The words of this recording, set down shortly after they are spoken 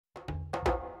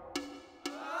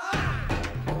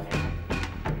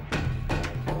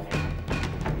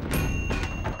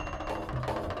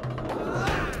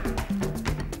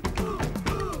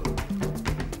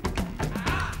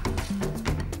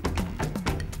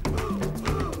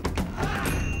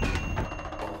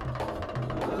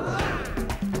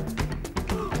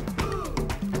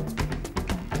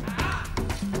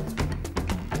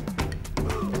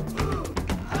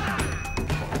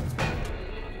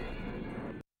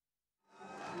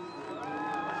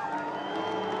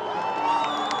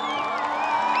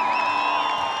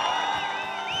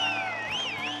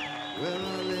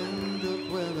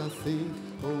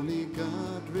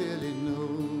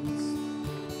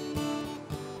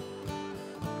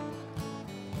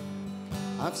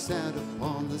I've sat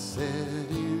upon the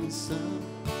setting sun,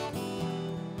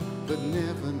 but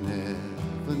never,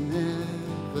 never,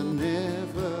 never,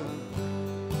 never,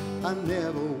 I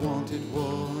never wanted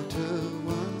water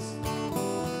once.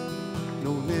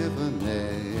 No, never,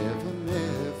 never,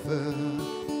 never.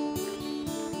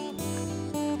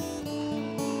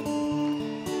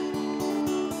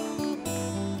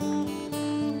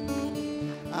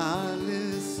 I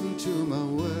listen to my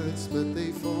words, but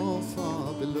they fall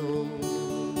far below.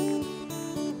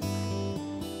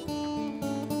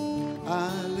 I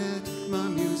let my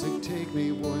music take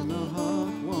me where my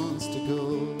heart wants to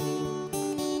go.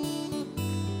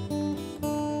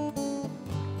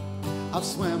 I've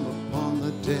swam upon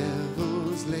the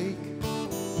devil's lake,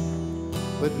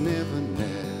 but never,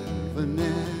 never,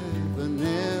 never,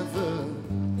 never,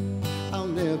 I'll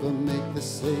never make the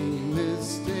same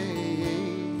mistake.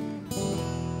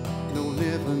 No,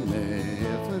 never,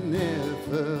 never,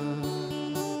 never.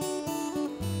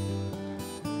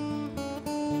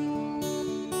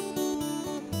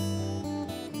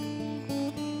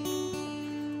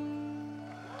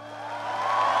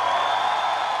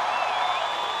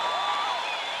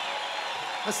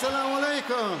 Assalamu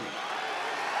alaikum.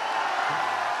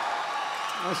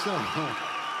 MashaAllah.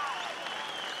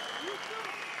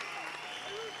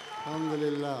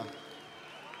 Alhamdulillah.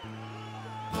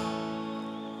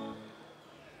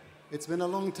 It's been a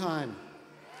long time.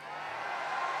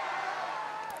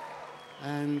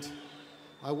 And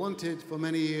I wanted for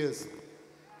many years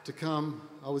to come.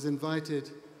 I was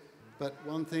invited, but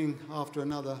one thing after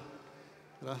another.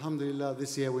 But alhamdulillah,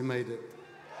 this year we made it.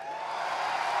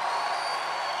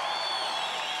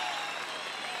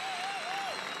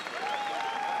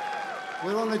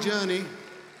 We're on a journey,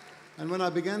 and when I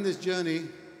began this journey,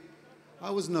 I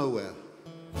was nowhere.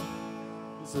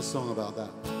 There's a song about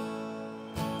that.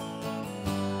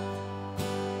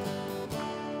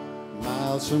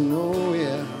 Miles from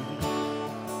nowhere,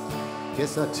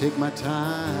 guess I take my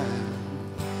time.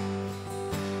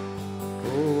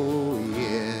 Oh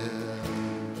yeah,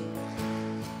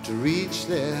 to reach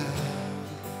there,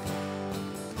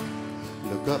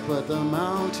 look up at the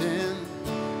mountain.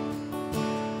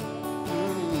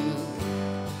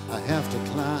 I have to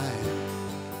climb,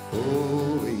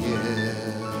 oh yeah,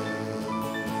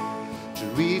 to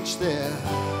reach there.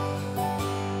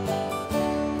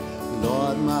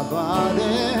 Lord, my body,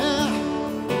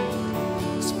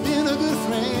 it's been a good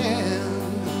friend,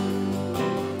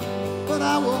 but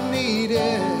I will need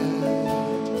it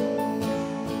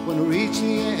when I reach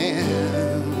the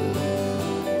end.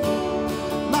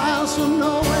 Miles from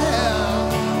nowhere,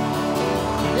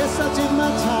 yes, I take my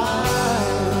time.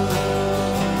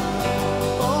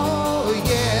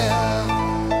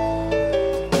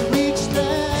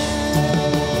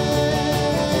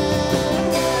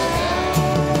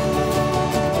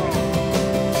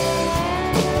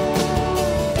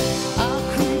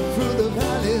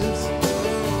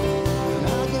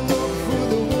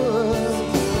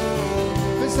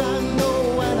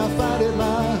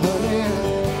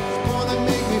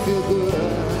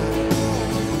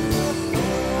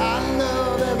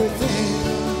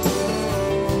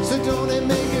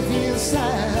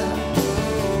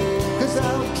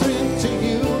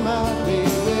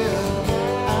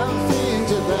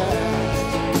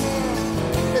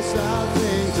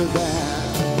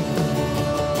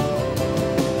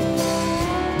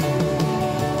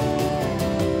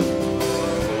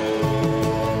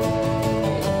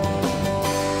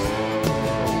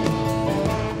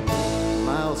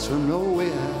 From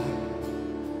nowhere,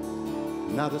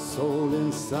 not a soul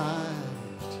inside.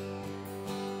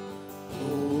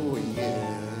 Oh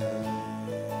yeah,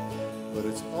 but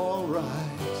it's all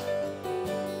right.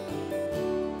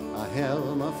 I have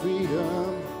my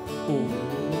freedom. Oh,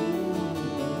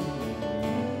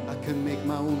 I can make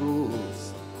my own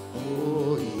rules.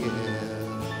 Oh yeah,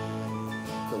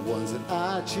 the ones that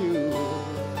I choose.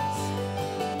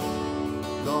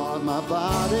 Lord, my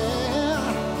body,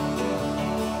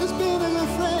 it's been a good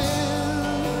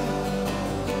friend,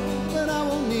 but I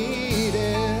won't need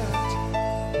it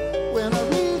when I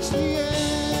reach the end.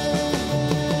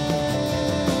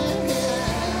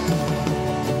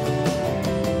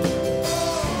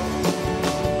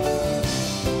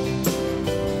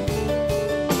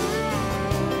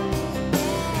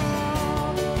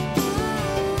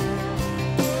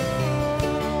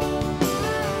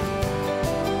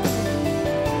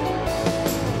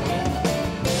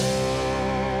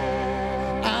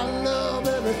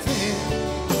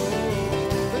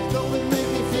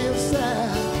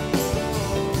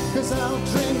 I'll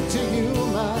drink to you,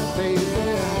 my baby.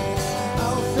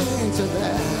 I'll sing to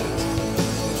that.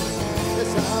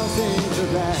 Yes, I'll sing to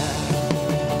that.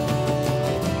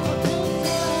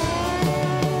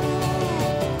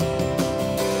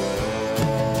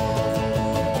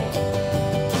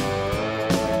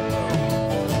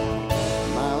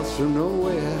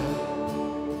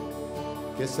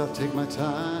 Guess I'll take my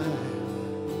time.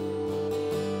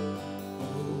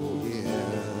 Oh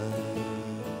yeah,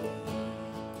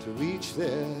 to reach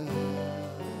there.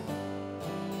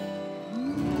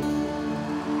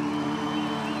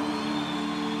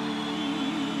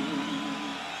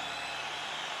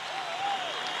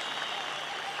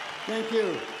 Thank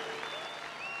you.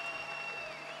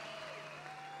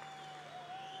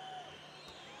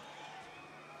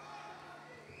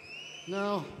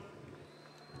 Now,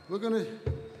 we're gonna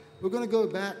go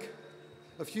back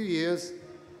a few years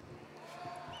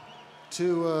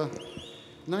to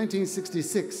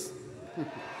 1966.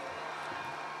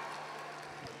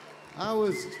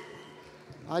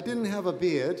 I didn't have a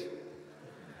beard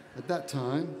at that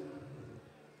time,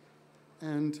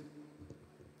 and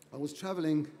I was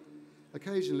traveling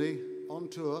occasionally on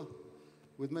tour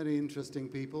with many interesting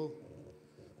people.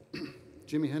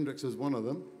 Jimi Hendrix was one of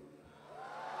them.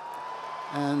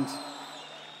 And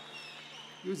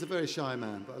he was a very shy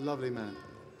man, but a lovely man.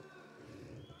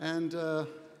 And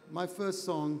my first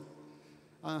song,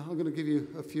 I'm going to give you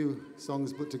a few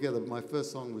songs put together, but my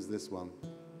first song was this one.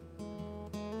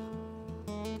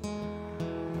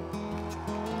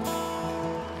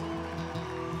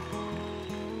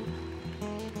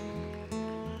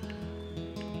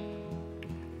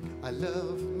 I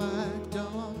love my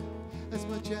dog as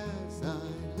much as I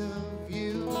love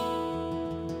you.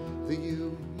 The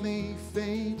you may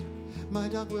fade, my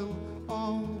dog will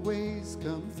always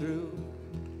come through.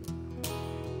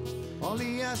 All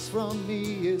he asks from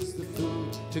me is the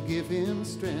food to give him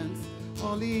strength.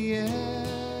 All he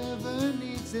ever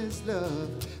needs is love,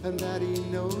 and that he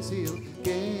knows he'll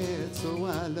get. So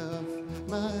I love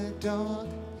my dog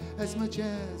as much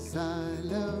as I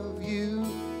love you.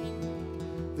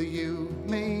 The you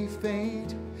may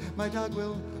fade, my dog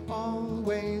will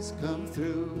always come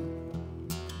through.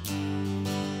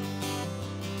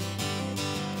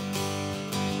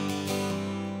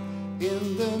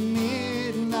 In the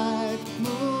midnight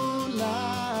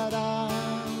moonlight, I'll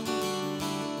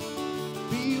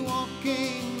be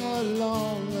walking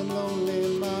along a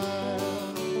lonely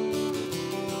mile,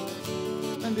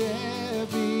 and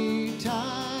every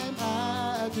time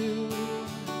I do,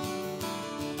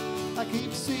 I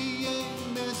keep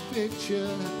seeing this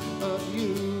picture of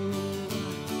you.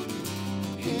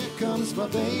 Here comes my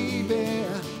baby,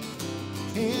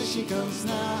 here she comes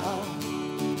now.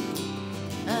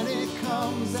 And it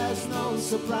comes as no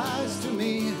surprise to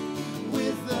me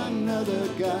with another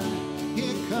guy.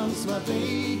 Here comes my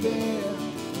baby,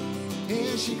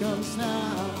 here she comes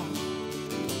now.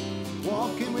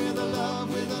 Walking with a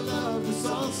love that's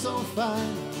all so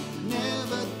fine.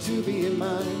 Never to be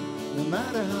mine, no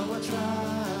matter how I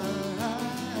try.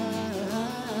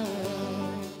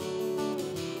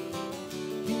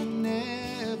 You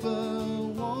never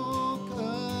walk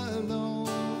alone,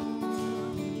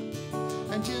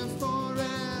 and you're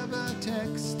forever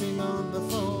texting on the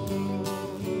phone.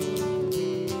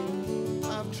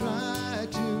 I've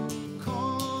tried to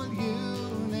call you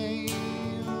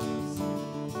names,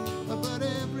 but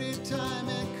every time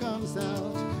it comes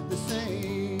out the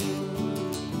same.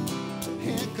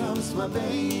 Here comes my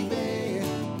baby,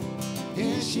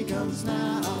 here she comes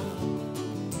now.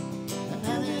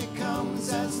 And it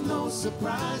comes as no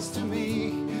surprise to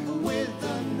me with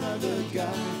another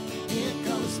guy. Here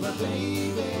comes my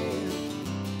baby,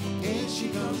 here she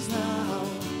comes now.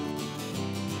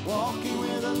 Walking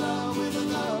with a love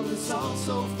that's all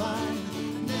so fine.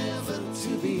 Never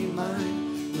to be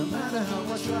mine, no matter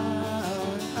how I try.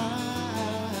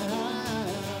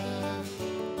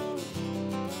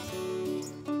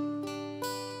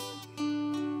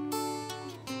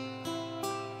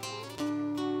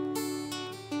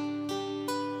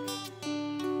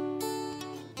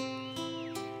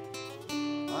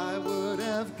 I would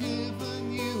have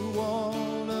given you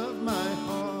all of my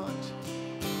heart,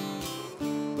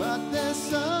 but there's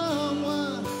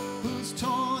someone who's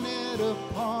torn it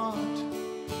apart,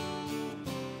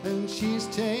 and she's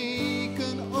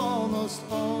taken almost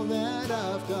all that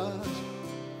I've got.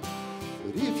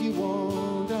 But if you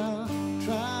want, I'll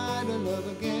try to love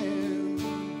again.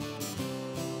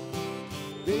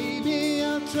 Baby,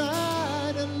 I'll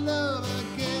try to love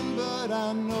again, but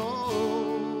I know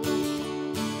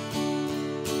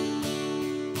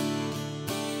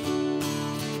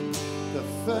the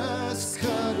first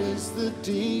cut is the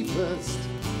deepest.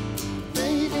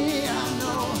 Baby, I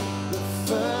know the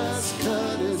first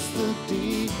cut is the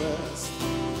deepest.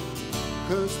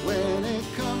 'Cause when it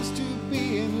comes to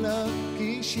being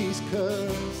lucky, she's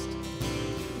cursed.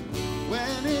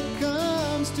 When it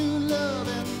comes to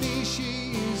loving me,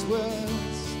 she's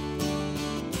worse.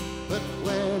 But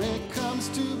when it comes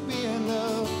to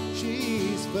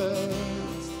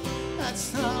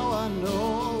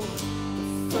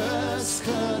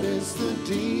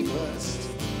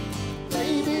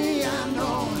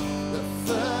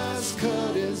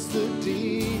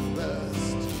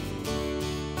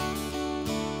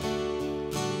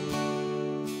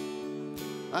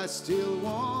I still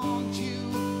want you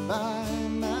by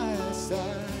my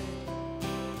side,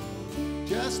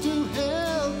 just to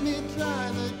help me dry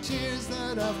the tears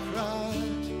that I've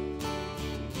cried.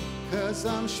 'Cause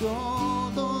I'm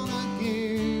sure gonna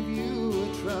give you a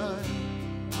try.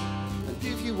 And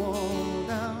if you won't,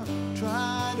 I'll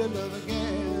try to love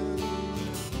again.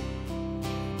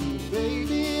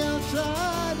 Baby, I'll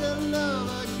try to love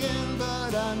again,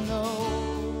 but I know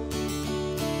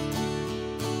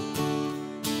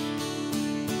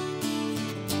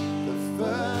the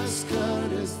first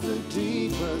cut is the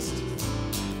deepest.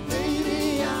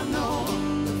 Baby, I know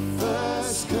the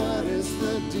first cut is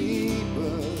the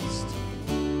deepest.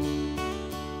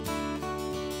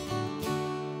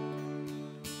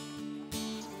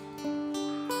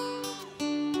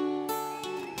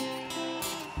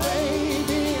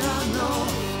 Baby, I know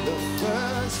the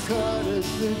first cut is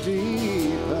the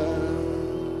deepest.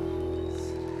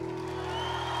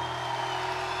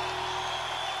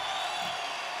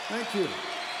 Thank you.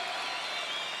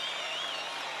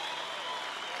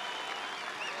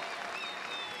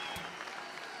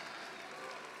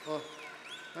 Oh,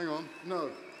 hang on. No,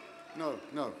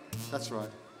 that's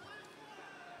right.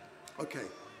 Okay.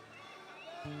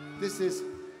 This is,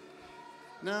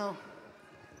 now,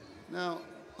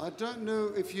 I don't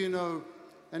know if you know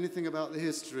anything about the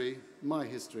history, my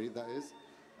history, that is.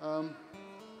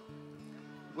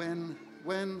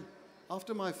 When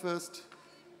after my first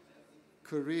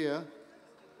career,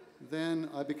 then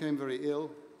I became very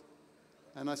ill,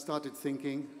 and I started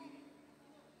thinking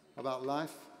about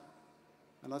life.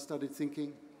 And I started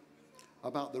thinking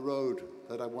about the road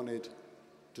that I wanted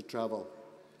to travel.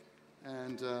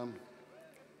 And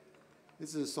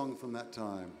this is a song from that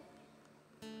time.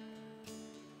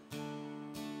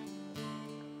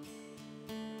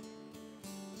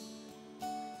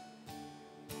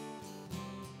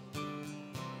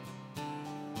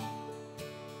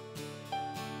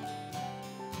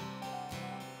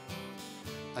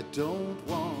 I don't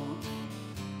want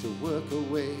to work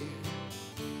away,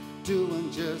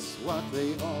 doing just what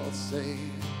they all say.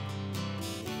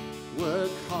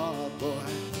 Work hard, boy,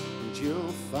 and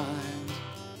you'll find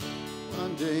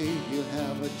one day you'll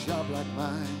have a job like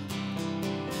mine.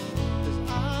 'Cause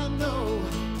I know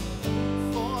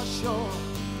for sure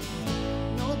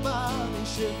nobody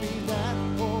should be that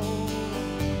poor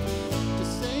to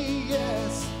say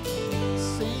yes,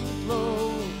 sing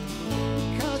low,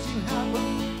 because you happen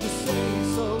to say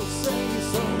so, say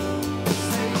so.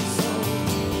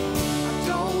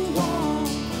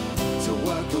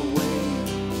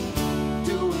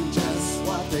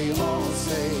 They all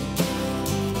say,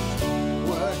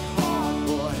 work hard,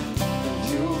 boy, and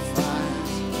you'll find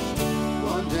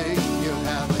one day you'll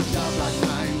have a job like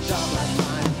mine,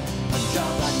 a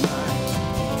job like mine.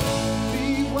 Be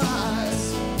wise,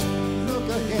 look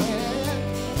ahead,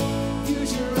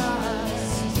 use your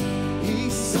eyes, he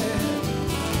said.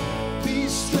 Be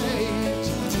straight,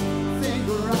 think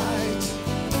right,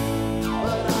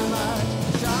 but I might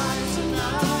die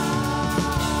tonight.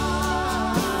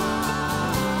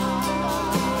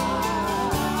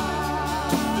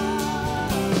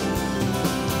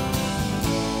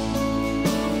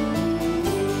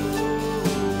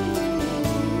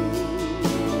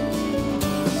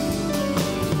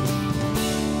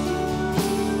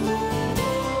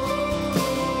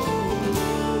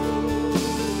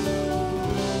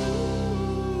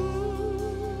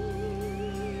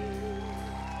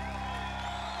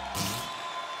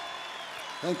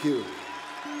 Thank you.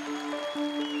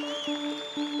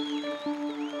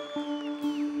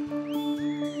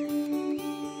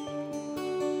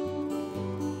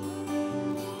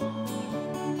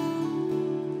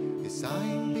 Yes,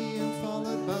 I'm being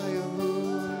followed by a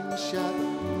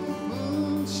moonshadow,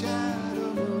 moonshadow,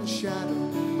 moonshadow,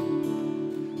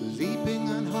 leaping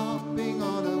and hopping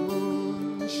on a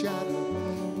moonshadow,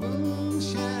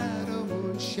 moonshadow,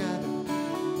 moonshadow.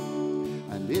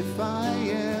 And if I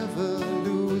ever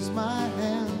lose my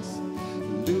hands,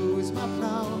 lose my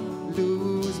plow,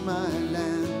 lose my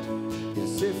land.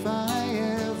 Yes, if I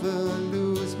ever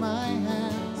lose my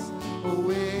hands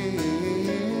away,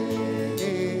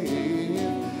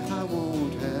 I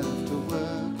won't have to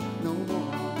work no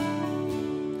more.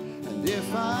 And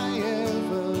if I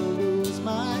ever lose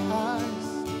my eyes,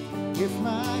 if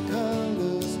my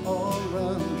colors all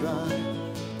run dry,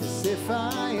 yes, if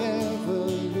I ever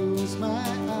lose my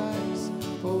eyes,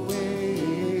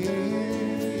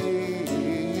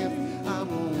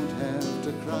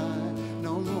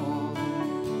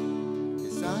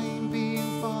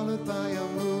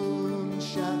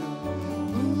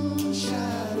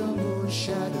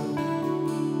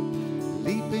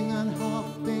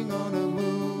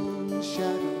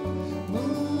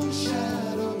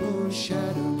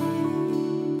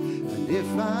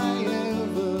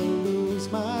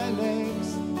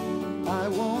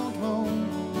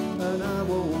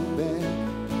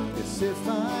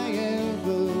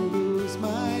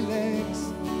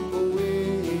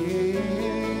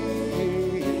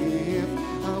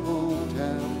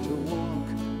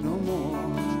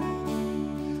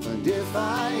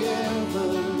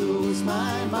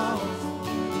 mouth,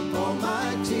 all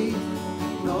my teeth,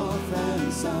 north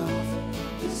and south.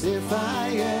 'Cause if I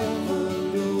ever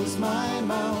lose my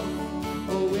mouth,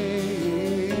 oh,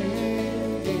 if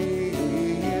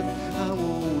I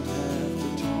won't have to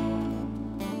talk.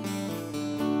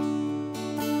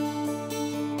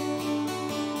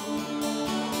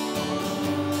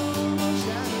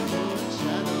 Shadow,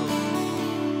 shadow.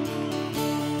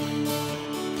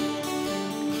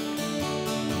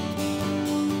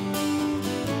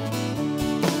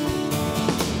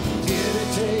 Did it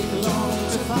take long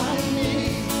to find me?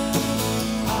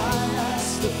 I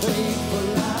asked the faithful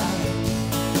light.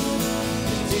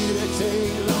 Did it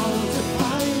take long to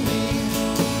find me?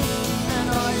 And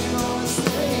are you gonna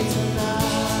stay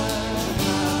tonight?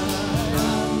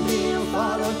 I'm being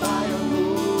followed by a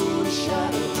moon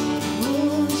shadow,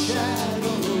 moon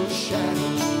shadow, moon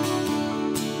shadow.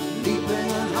 Leaping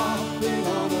and hopping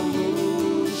on a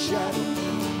moon shadow,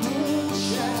 moon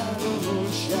shadow, moon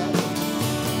shadow.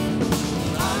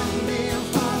 I'm being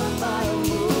followed by a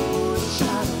moon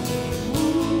shadow,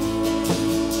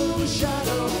 moon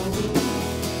shadow.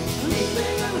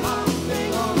 Leaping and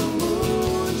hopping on a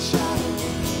moon shadow,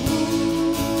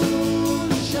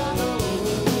 moon shadow.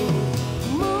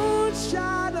 Moon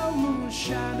shadow, moon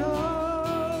shadow.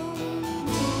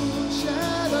 Moon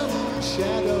shadow, moon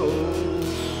shadow.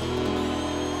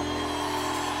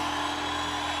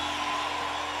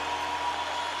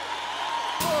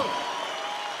 Oh,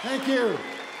 thank you.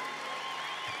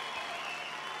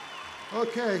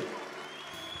 Okay.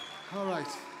 All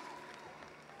right.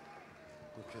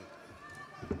 Okay.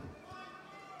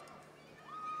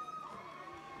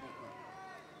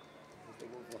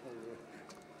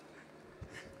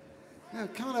 No,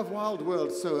 can't have Wild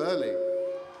World so early.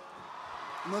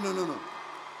 No, no, no, no.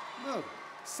 No.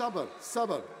 Sabr,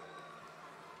 sabr.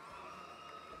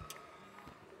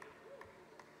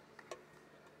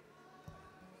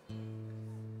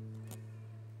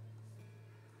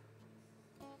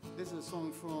 This is a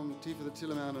song from Tea for the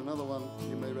Tillerman, another one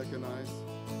you may recognize.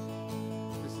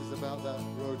 This is about that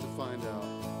road to find out.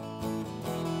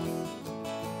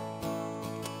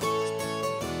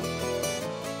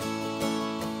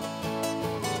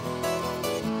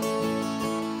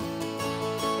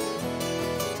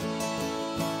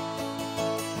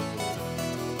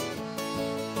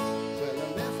 Well, I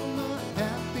left my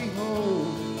happy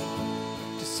home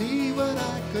to see what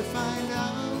I could find out.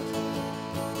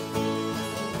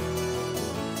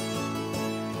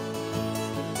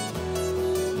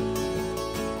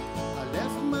 I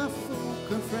left my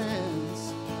folk and friends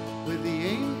with the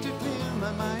aim to clear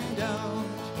my mind out.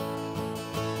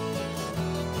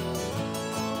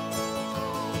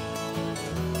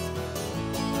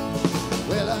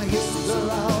 Well, I hit the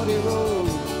rowdy road,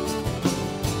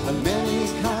 and many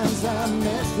kinds I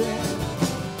met there.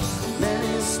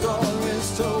 Many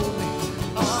stories told me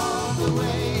all the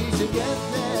way to get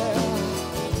there.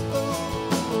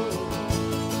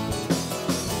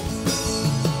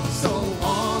 So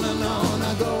on and on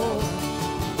I go.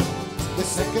 The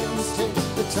seconds take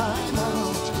the time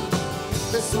out.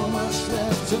 There's so much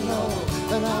left to know,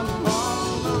 and I'm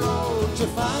on the road to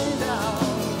find out.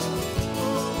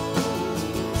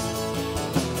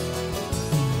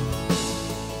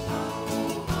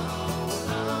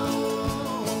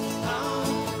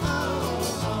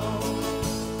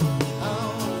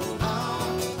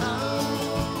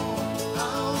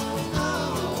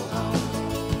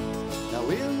 Now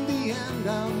in the end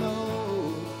I'll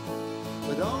know,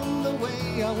 but on the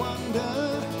way I wonder.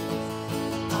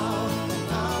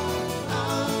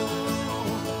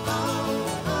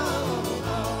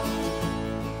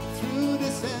 Through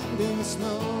descending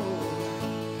snow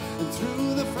and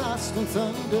through the frost and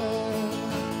thunder.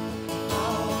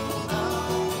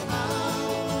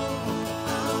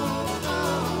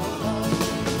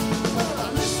 Well, I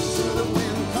listen to the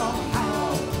wind come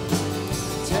howl,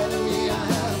 telling me I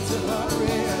have to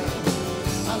hurry.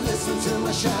 I listen to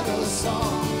my shadow's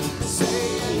song,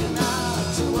 saying not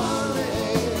to worry.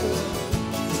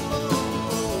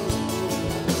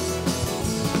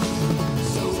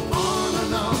 So on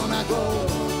and on I go.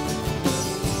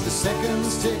 The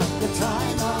seconds tick the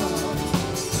time out.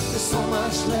 There's so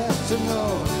much left to know,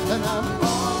 and I'm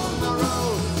on the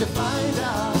road to find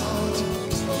out.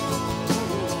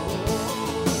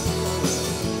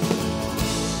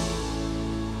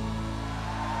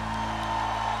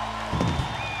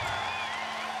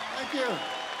 Thank you.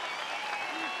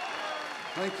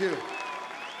 Thank you.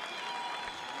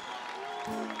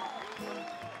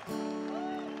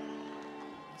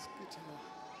 This guitar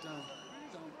down,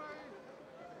 down.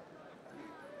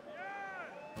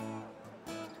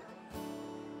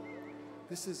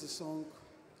 This is a song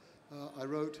I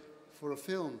wrote for a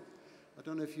film. I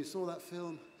don't know if you saw that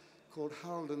film called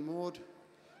Harold and Maude,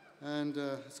 and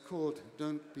it's called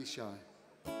Don't Be Shy.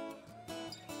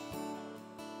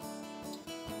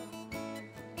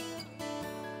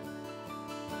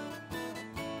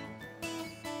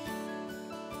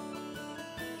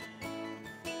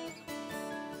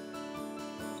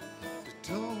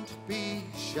 Don't be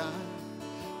shy,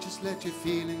 just let your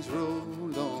feelings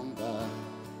roll on by.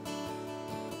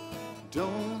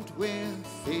 Don't wear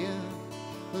fear,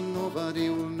 and nobody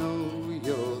will know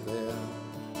you're there.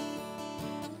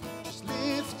 Just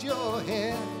lift your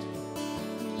head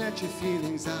and let your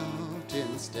feelings out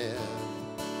instead.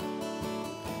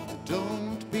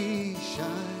 Don't be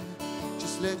shy,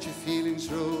 just let your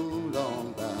feelings roll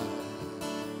on by.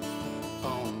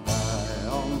 On by,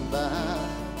 on by.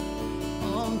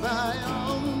 On by,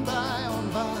 on by,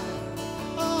 on by,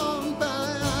 on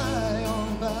by,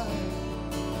 on by,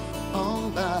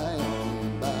 on by,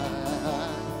 on by.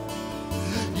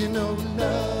 You know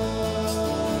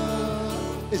love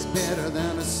is better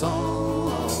than a song.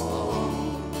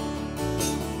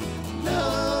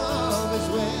 Love is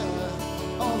where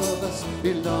all of us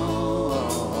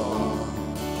belong.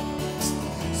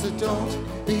 So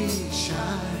don't be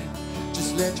shy,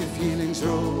 just let your feelings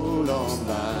roll on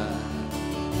by.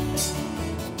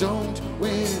 Don't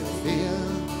wear fear,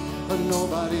 but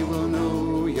nobody will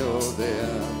know you're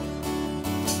there.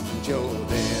 You're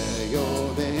there,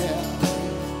 you're there,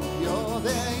 you're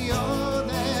there, you're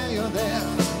there, you're there,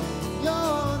 you're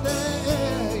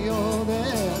there, you're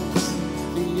there,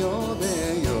 you're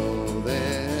there, you're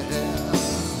there.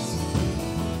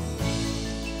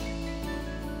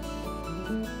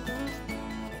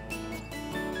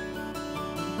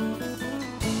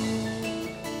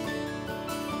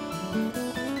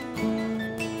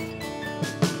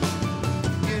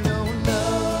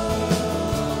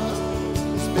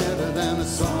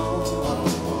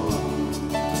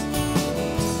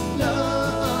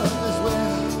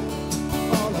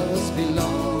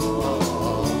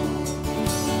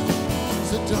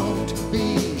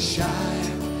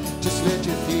 Let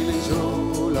your feelings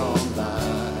roll on by.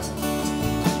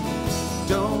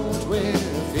 Don't wear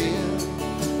fear,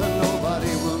 but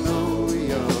nobody will know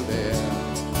you're there.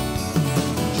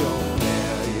 You're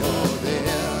there, you're there,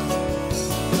 you're there,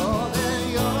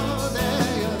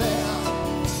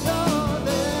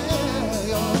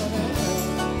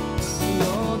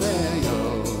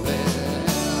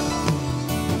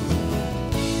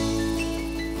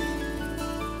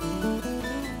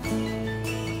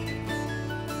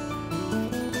 there, you're there,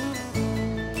 you're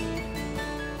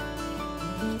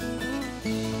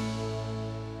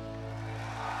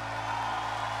there,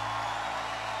 you're there, you're there,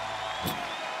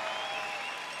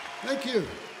 Thank you.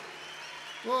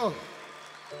 Whoa.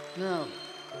 Now,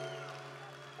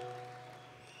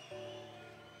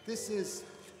 this is...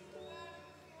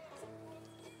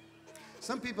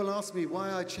 Some people ask me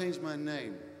why I changed my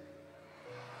name.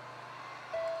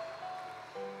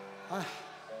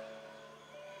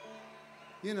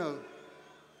 You know,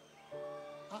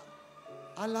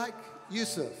 I like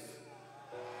Yusuf.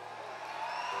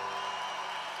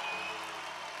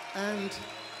 And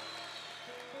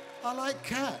I like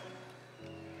Cat.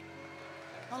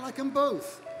 I like them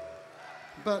both.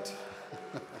 But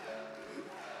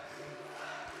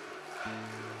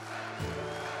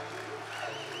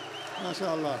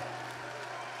MashaAllah.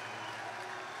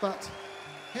 But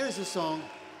here's a song.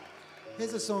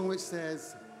 Here's a song which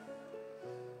says,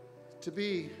 to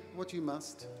be what you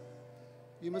must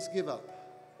give up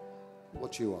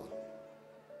what you are.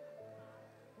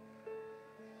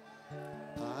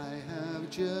 I have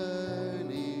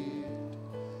journeyed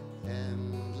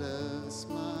endless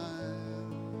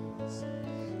miles,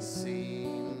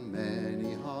 seen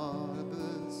many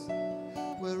harbors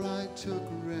where I took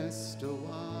rest a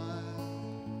while.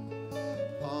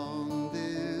 On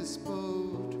this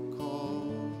boat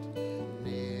called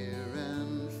near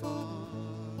and far,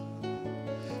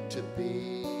 to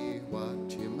be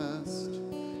what you must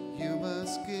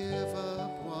give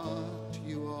up what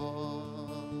you are.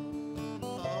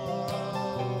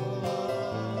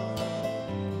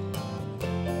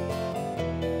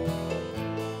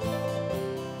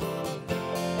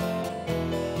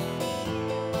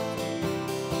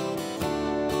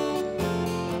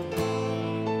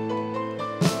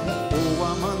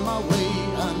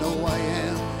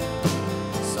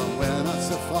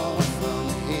 Far from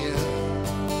here,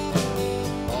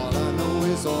 all I know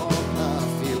is all I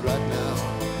feel right now.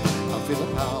 I feel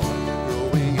the power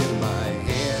growing in my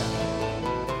hair,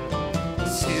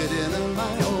 sitting in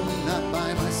my home, not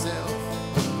by myself.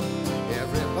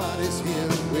 Everybody's here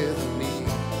with me.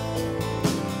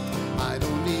 I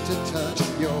don't need to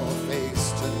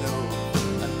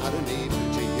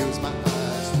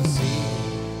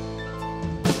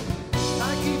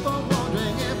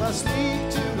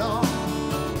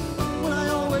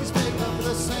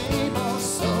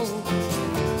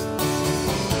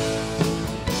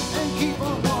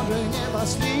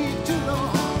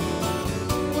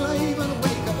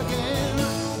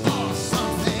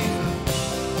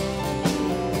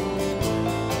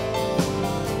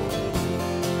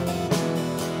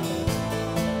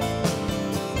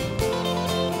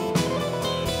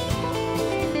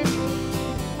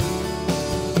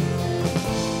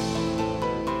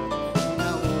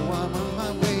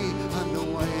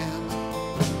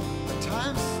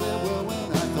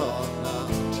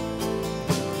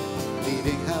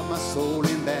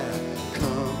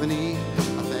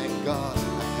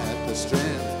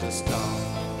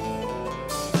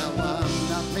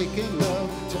making love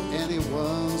to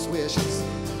anyone's wishes,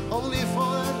 only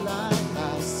for the light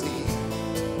I see.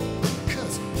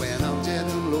 'Cause when I'm dead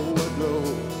and low and low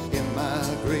in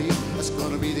my grave, that's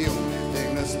gonna be the only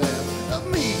thing that's left of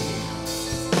me.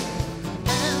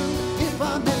 And if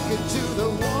I make it to the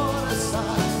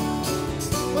waterside,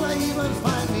 will I even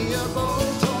find me a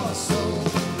boat or so?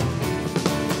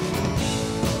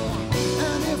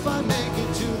 And if I make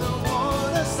it to the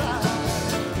waterside,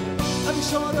 I'll be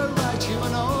sure to write you a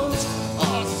note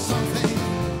or something.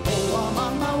 Oh, I'm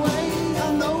on my way,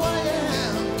 I know I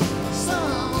am.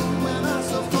 Somewhere not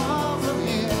so far from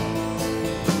here.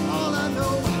 All I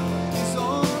know is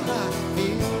all I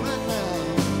feel right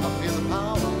now. I feel the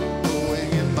power going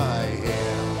in my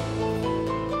hair.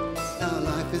 Now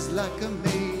life is like a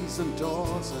maze and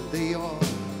doors, and they all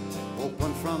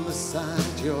open from the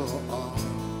side you're on.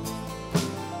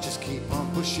 Just keep on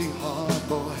pushing hard,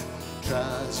 boy. Try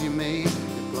as you may,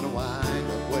 you're gonna wind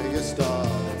up where you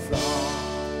started from.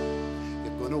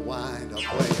 You're gonna wind up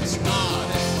where you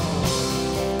started from.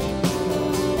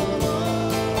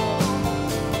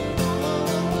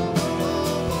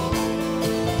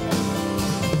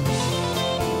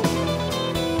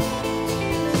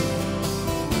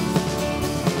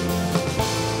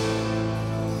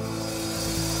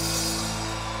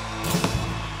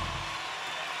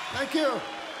 Thank you.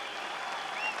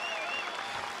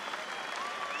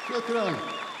 Shukran.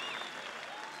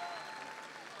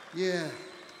 Yeah.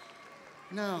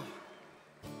 Now,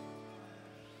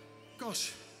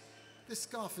 gosh, this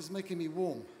scarf is making me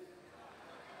warm.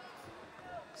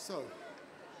 So,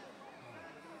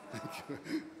 thank you.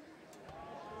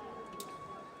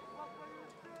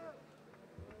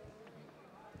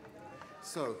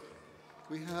 So,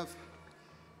 we have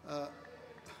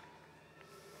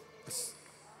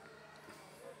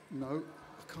no,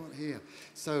 I can't hear.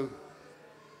 So,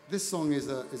 this song is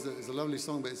a lovely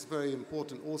song, but it's very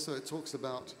important. Also, it talks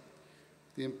about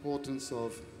the importance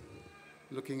of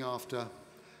looking after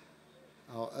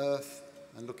our earth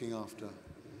and looking after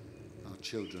our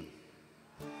children.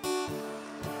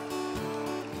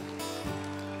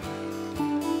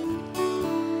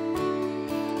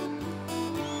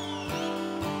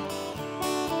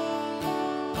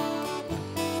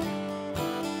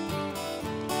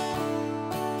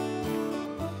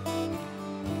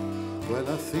 Well,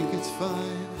 I think it's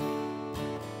fine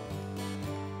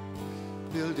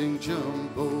building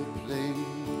jumbo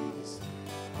planes,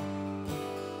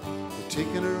 we're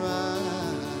taking a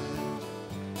ride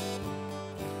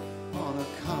on a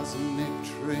cosmic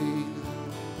train.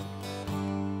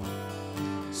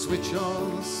 Switch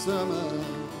on the summer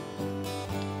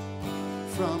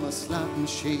from a slot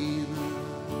machine.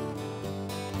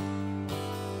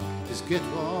 Just get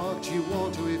what you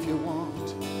want to if you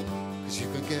want, 'cause you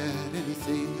can get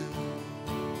anything.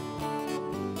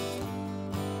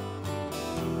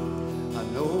 I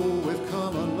know we've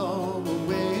come a long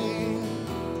way,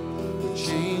 we're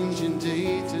changing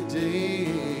day to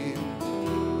day.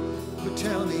 But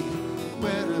tell me,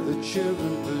 where do the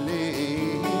children play?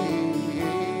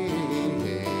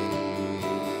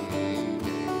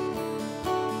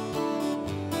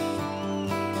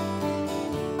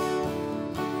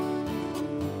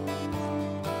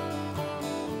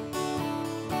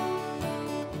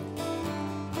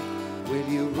 Will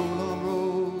you roll on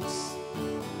roads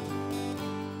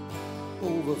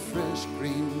over fresh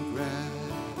green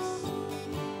grass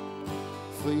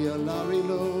for your lorry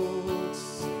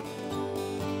loads,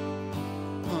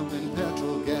 pumping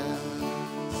petrol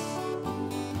gas,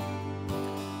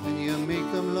 and you make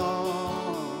them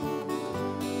long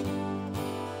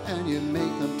and you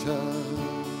make them tough,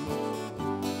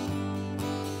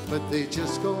 but they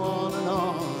just go on,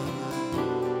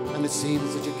 and it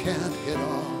seems that you can't get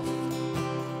off.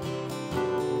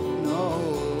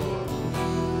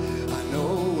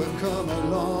 Come a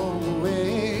long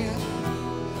way,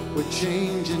 we're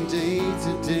changing day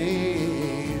to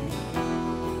day.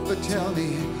 But tell me,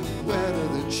 where do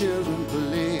the children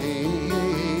play?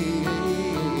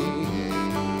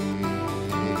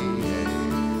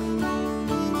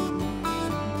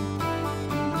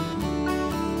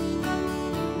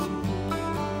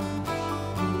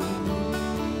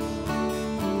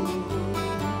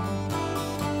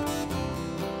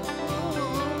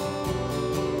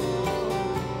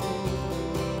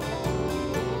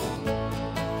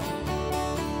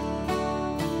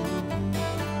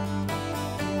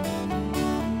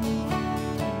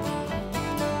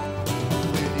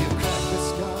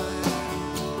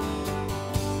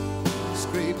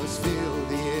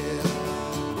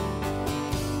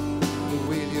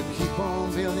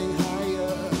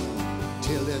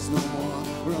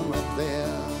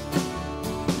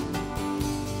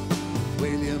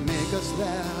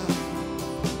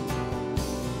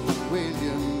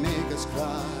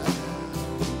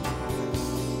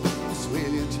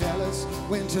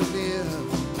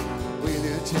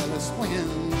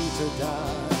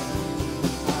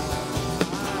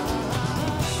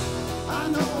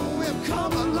 we've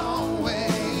come a long way.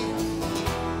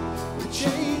 We're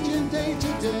changing day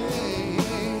to day.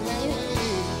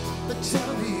 But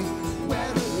tell me,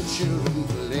 where do the children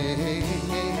play?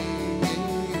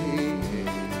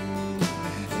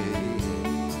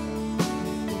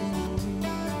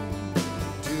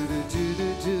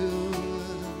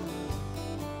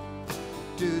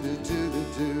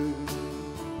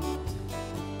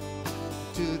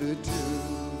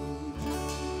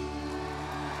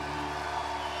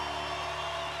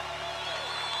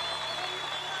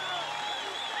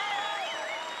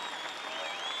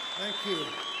 Thank you.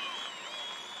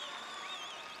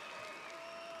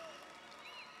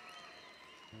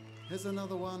 Here's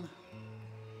another one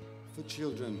for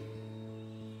children.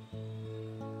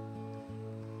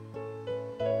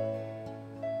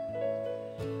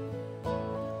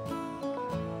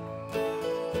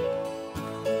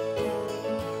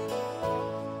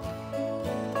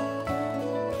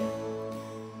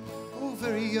 Oh,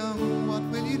 very young, what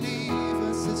will you leave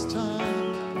us this time?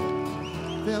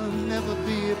 There'll never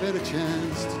be a better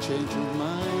chance to change your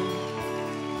mind.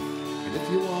 And if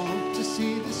you want to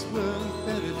see this world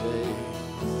better days,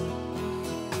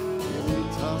 every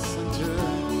toss and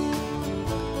turn,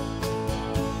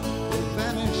 they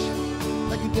vanish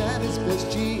like your daddy's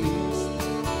best jeans.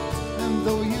 And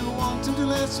though you want him to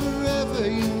last forever,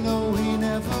 you know he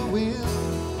never will.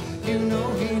 You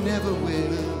know he never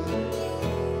will.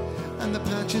 And the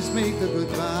patches make the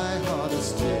goodbye harder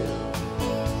still.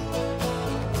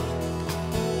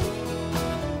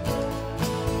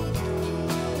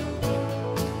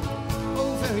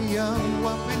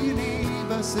 What will you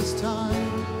leave us this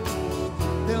time?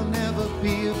 There'll never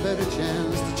be a better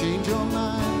chance to change your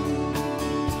mind.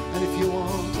 And if you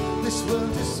want this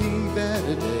world to see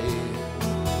better days,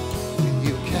 will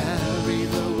you carry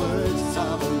the words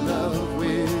of love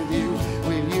with you?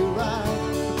 Will you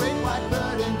ride the great white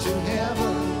bird into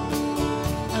heaven?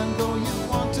 And though you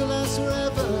want to last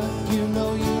forever, you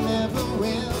know you never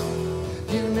will.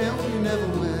 You know you never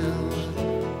will.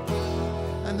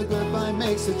 And the goodbye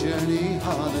makes the journey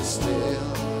harder still.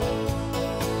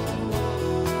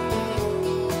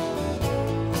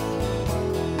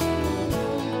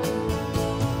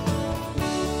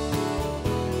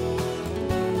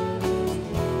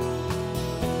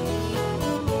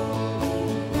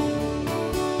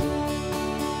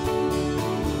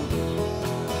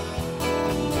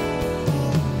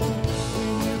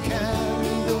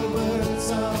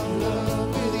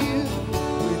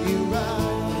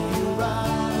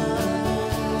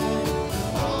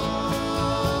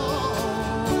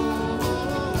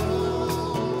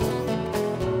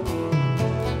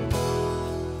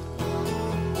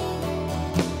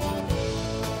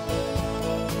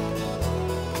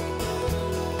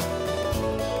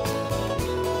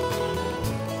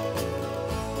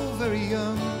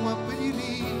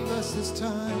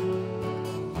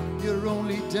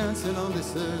 Dancing on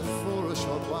this earth for a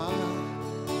short while.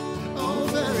 Oh,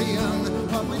 very young,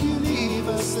 what will you leave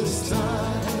us this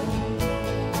time?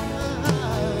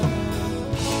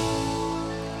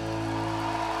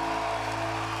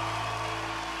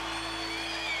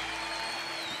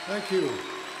 Thank you.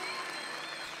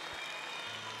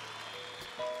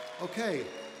 Okay,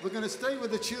 we're going to stay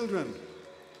with the children,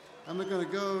 and we're going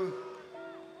to go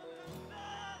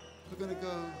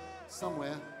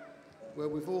somewhere where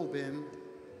we've all been.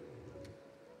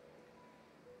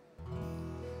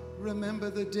 Remember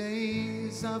the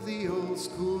days of the old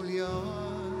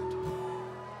schoolyard.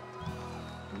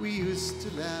 We used to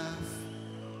laugh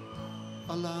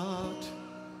a lot.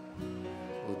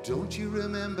 Oh, don't you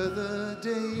remember the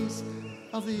days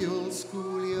of the old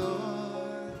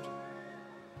schoolyard?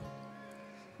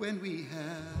 When we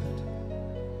had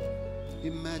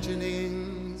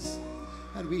imaginings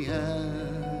and we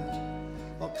had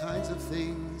all kinds of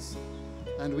things,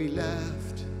 and we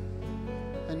laughed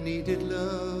and needed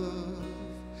love.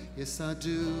 Yes, I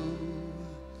do.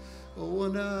 Oh,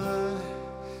 and I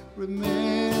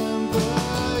remember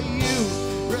you.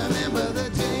 Remember the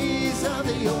days of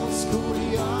the old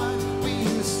schoolyard. We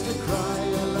used to cry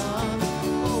a lot.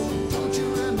 Oh, don't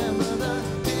you remember the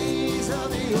days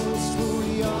of the old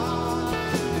schoolyard?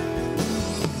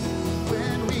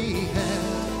 When we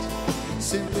had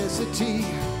simplicity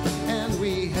and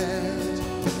we had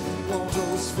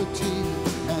photos for tea,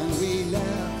 and we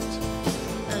laughed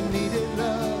and needed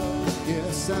love.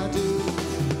 Yes, I do.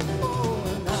 Oh,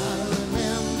 and I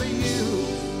remember you.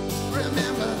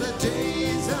 Remember the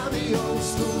days of the old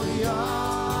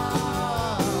schoolyard.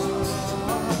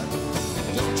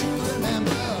 Don't you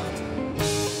remember?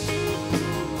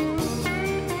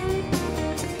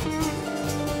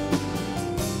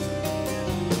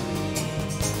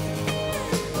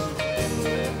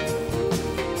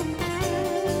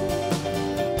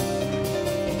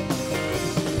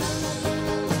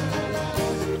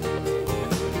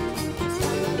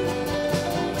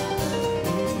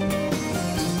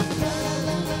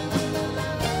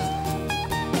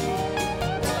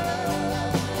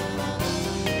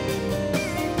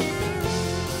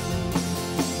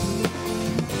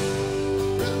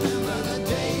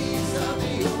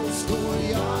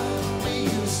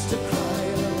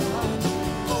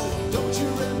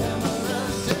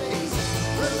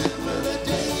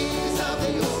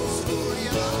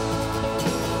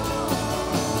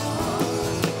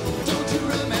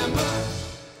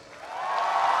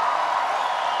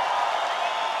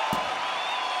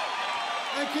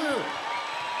 Thank you.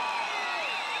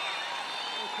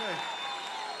 Okay.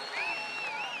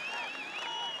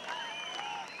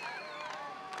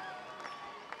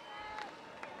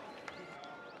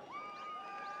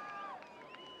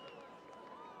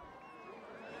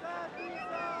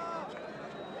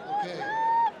 Okay.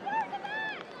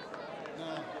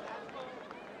 Now,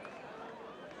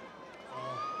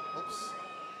 oops.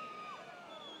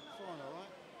 Fine, all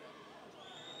right.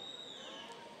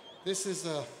 This is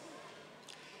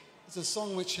it's a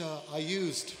song which I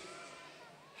used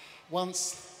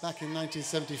once back in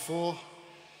 1974.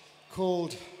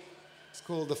 It's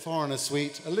called The Foreigner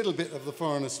Suite. A little bit of The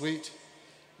Foreigner Suite,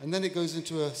 and then it goes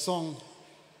into a song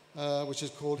which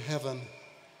is called Heaven,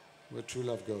 Where True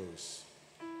Love Goes.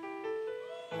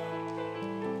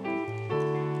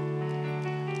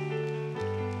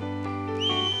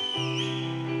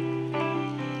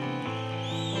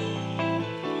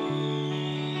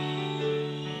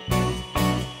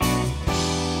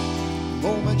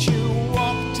 You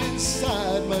walked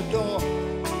inside my door,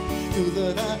 knew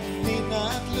that I need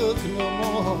not look no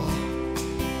more.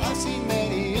 I've seen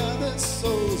many other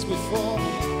souls before,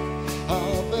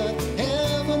 but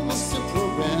heaven must have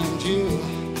programmed you.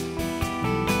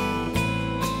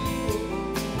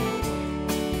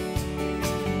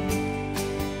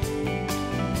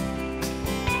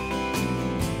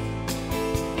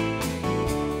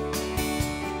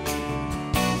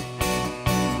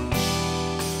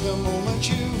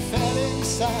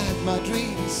 Inside my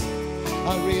dreams,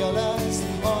 I realized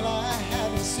all I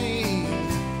hadn't seen.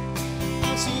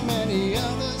 I've seen many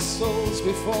other souls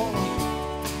before,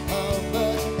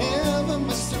 but heaven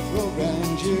must have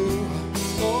programmed you.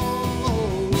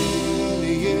 Oh,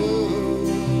 really you,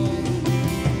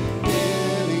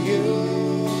 really you,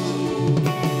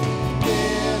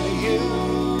 really you.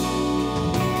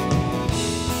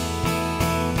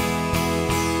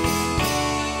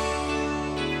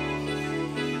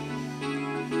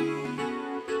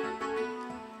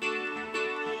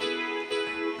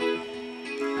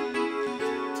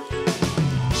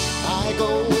 I go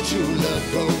where true love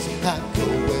goes. I go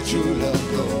where true love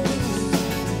goes.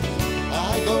 I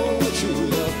go where true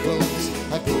love goes.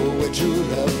 I go where true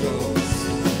love goes.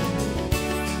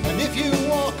 And if you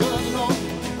walk alone,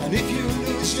 and if you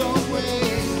lose your way,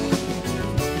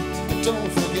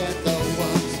 don't forget the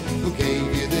ones who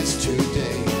gave you this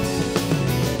today.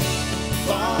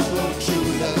 Follow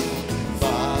true love.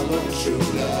 Follow true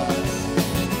love.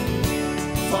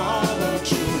 Follow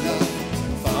true love.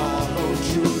 Follow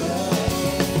true love.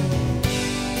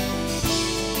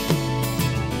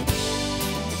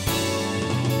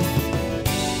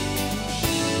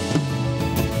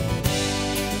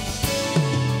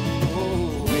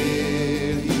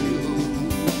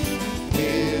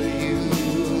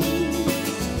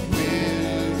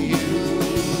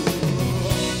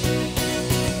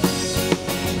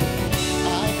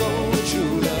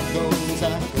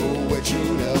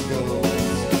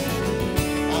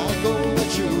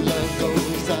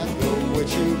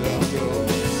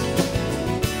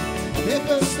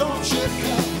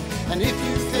 And if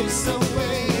you face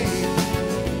away,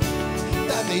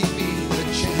 that may be the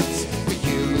chance for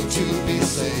you to be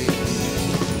saved.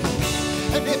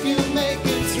 And if you make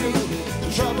it through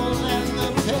the trouble and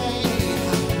the pain,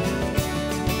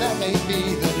 that may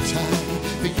be the time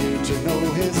for you to know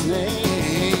his name.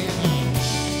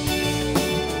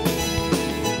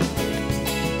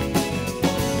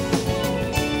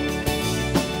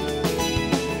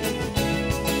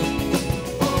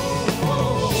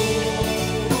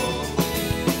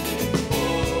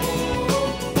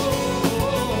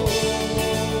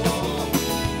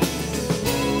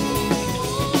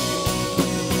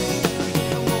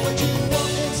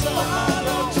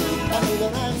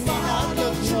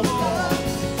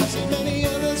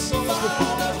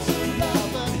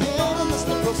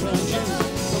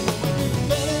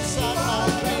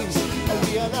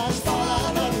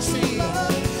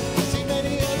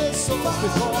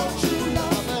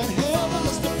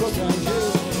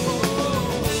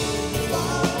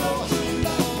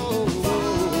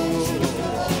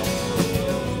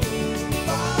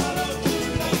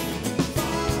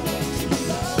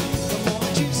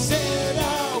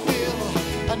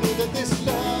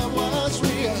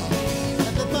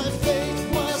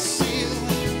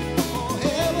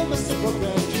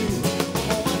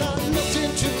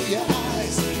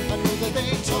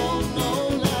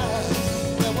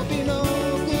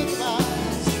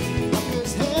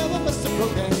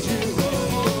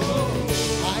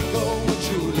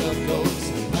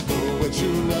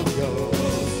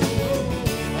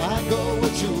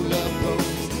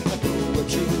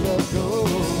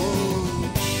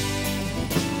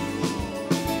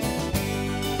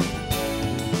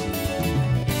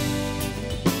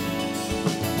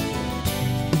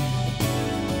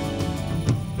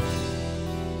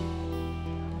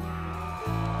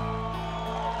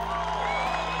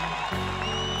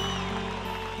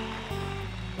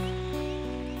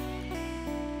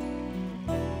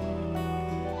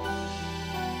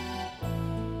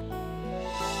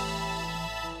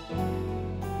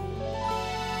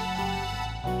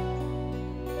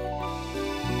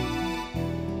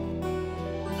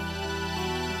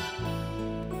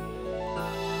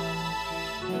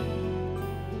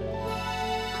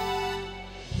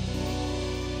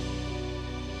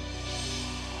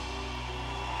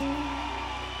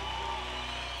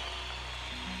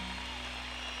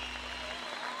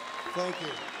 Thank you.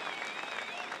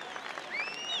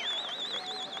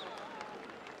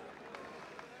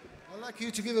 I'd like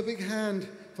you to give a big hand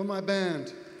for my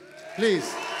band,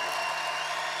 please.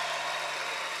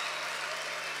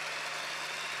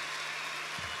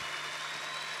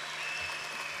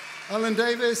 Alan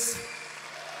Davis,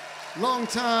 long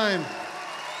time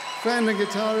friend and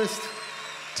guitarist.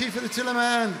 Tifa the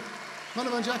Tillerman,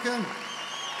 Manavan Jacken.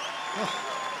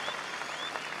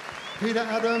 Peter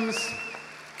Adams,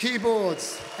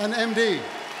 keyboards and MD.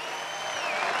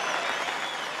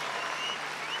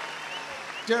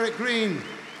 Derek Green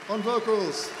on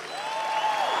vocals.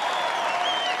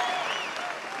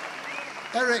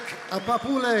 Eric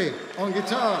Apapule on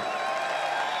guitar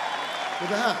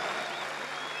with a hat.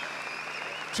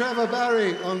 Trevor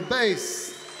Barry on bass.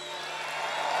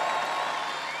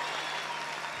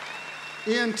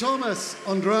 Ian Thomas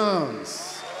on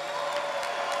drums.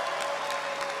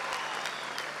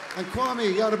 And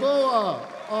Kwame Yaraboa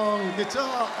on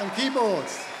guitar and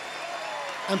keyboards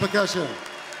and percussion.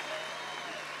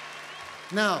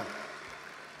 Now,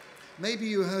 maybe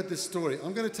you heard this story.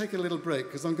 I'm going to take a little break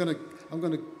because I'm going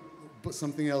to put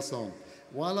something else on.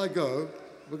 While I go,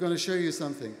 we're going to show you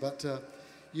something. But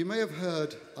you may have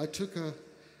heard I took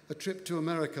a trip to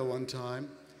America one time,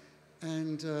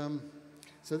 and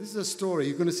so this is a story.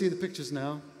 You're going to see the pictures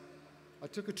now. I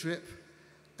took a trip,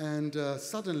 and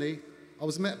suddenly I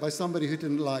was met by somebody who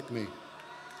didn't like me.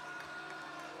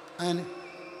 And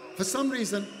for some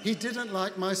reason, he didn't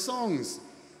like my songs.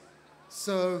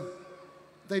 So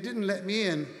they didn't let me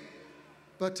in,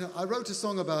 but I wrote a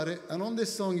song about it, and on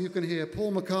this song you can hear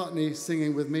Paul McCartney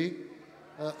singing with me,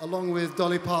 along with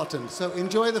Dolly Parton. So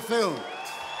enjoy the film.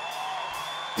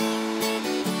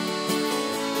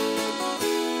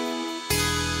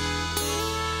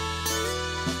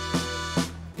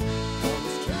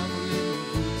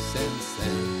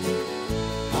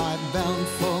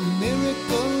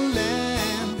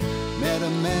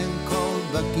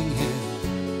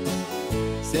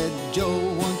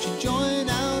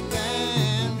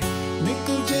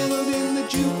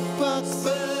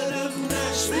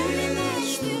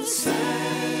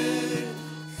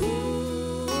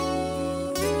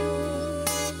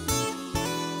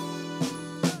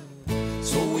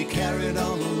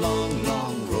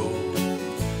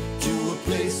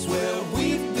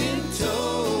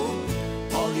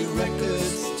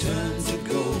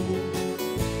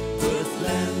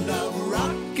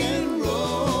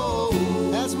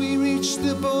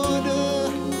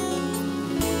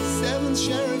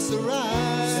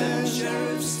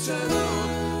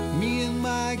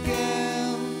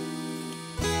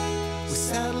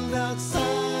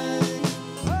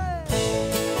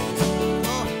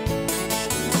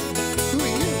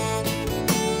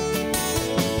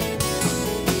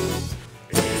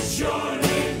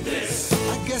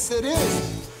 It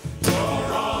is. You're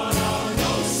on our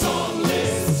no song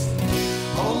list.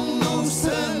 Oh no,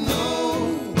 sir,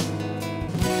 no.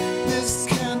 This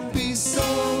can't be so.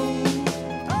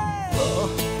 Oh,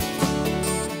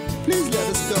 please let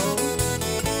us go.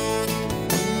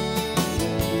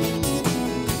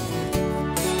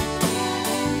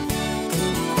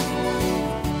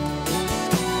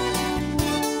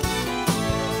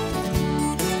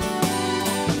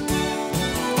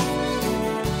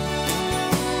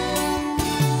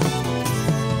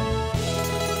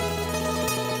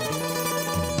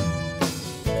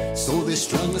 They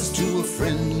strung us to a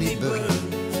friendly bird,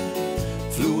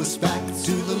 flew us back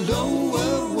to the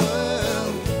lower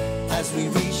world. As we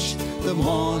reached the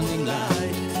morning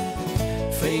light,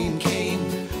 fame came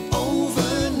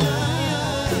overnight.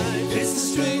 It's a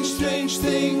strange, strange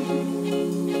thing.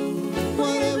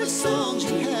 Whatever songs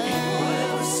you have,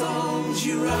 whatever songs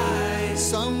you write,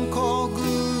 some call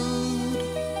good,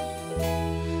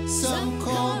 some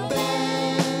call bad.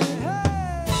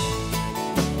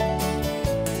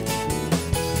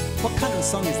 What kind of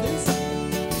song is this?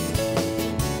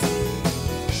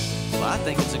 Well, I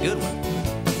think it's a good one.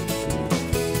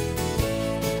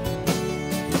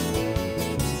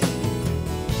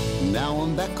 Now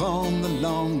I'm back on the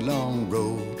long, long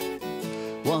road.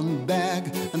 One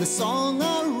bag and a song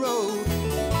I wrote.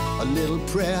 A little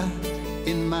prayer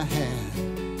in my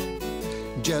hand.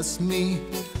 Just me,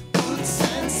 boots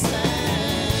and sand.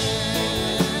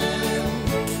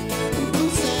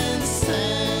 Boots and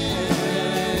sand.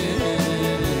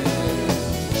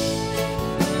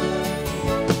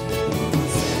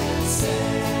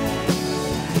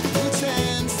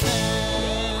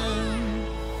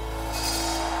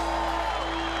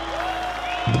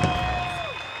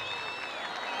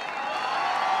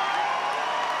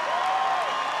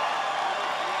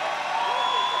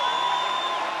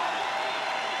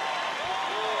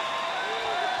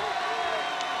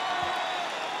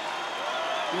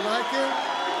 You like it?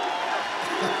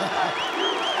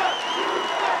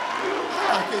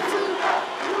 I like it too.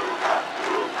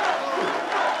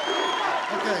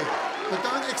 Oh. Okay, but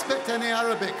don't expect any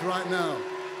Arabic right now.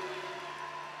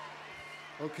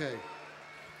 Okay,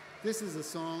 this is a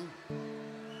song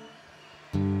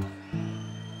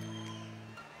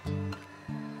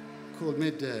called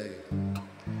Midday.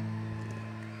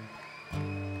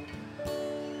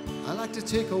 I like to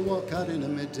take a walk out in the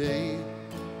midday,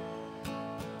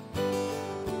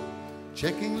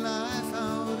 checking life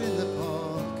out in the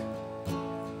park.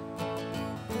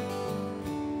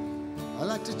 I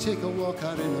like to take a walk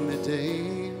out in the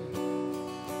midday,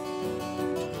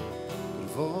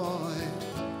 avoid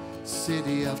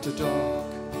city after dark.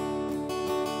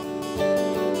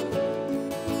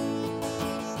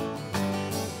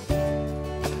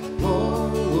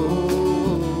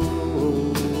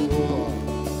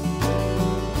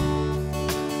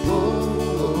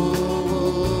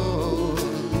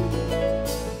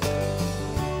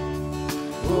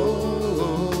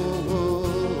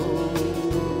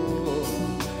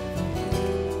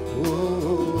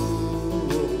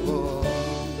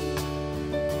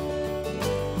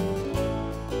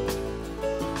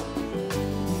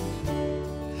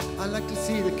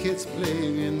 Kids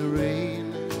playing in the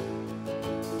rain,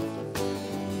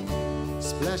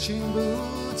 splashing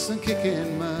boots and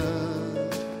kicking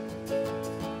mud.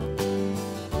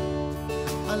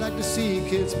 I like to see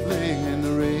kids playing in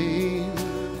the rain.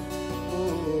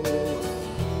 Oh,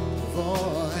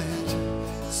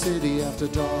 avoid city after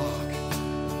dark.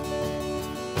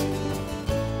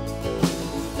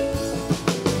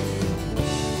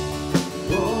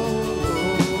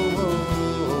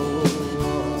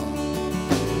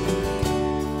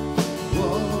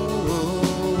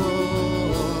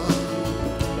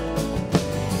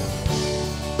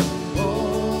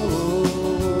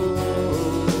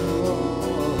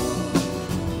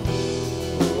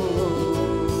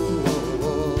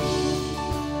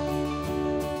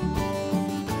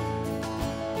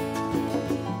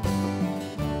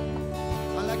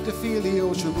 Feel the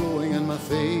ocean blowing in my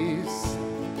face,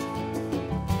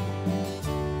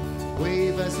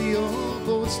 wave as the old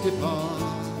boats depart.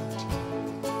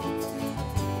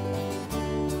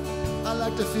 I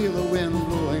like to feel the wind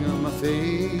blowing on my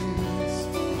face.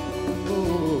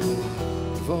 Oh,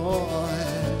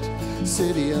 avoid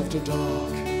city after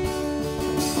dark.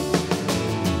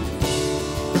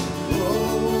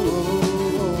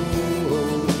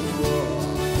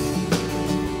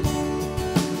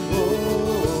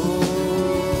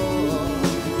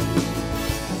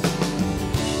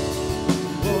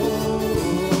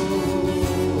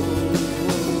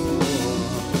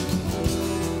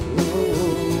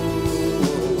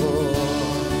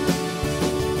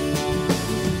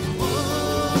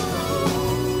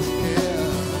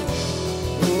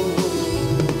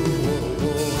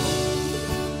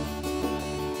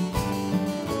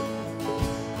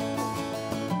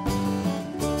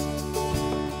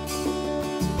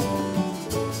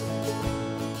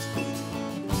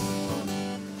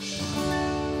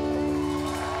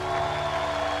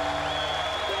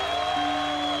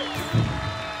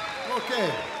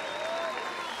 Okay.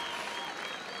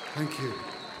 Thank you.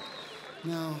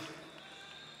 Now,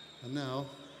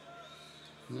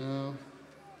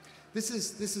 this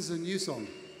is a new song.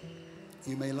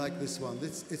 You may like this one.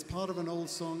 It's part of an old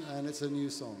song and it's a new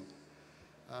song.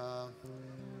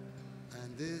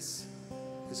 And this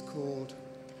is called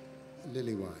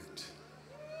Lilywhite.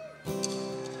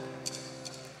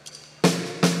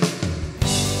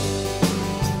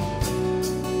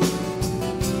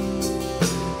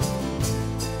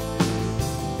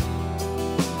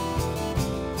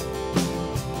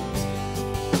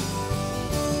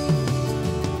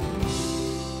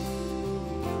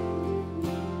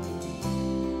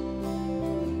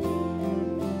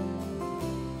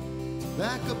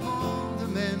 Back upon the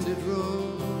mended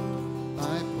road,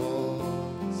 I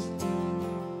pause,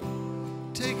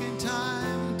 taking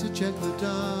time to check the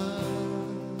dial.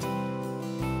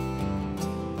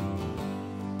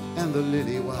 And the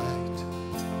Lilywhite,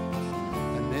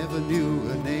 I never knew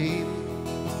her name.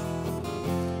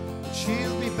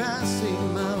 She'll be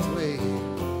passing my way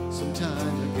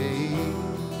sometime again.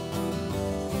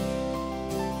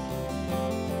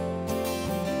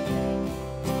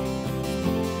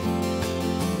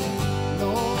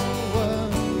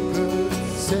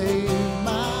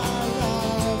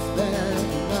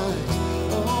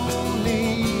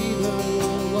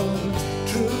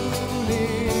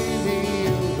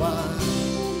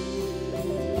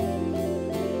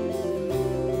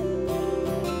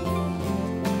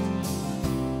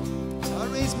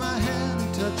 My hand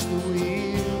touched the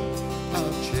wheel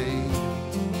of change.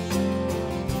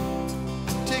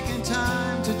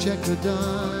 checker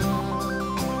dime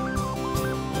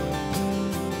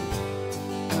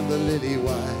and the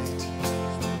Lilywhite.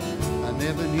 I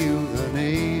never knew her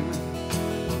name,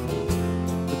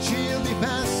 but she'll be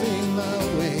passing my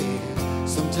way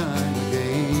sometime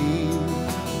again.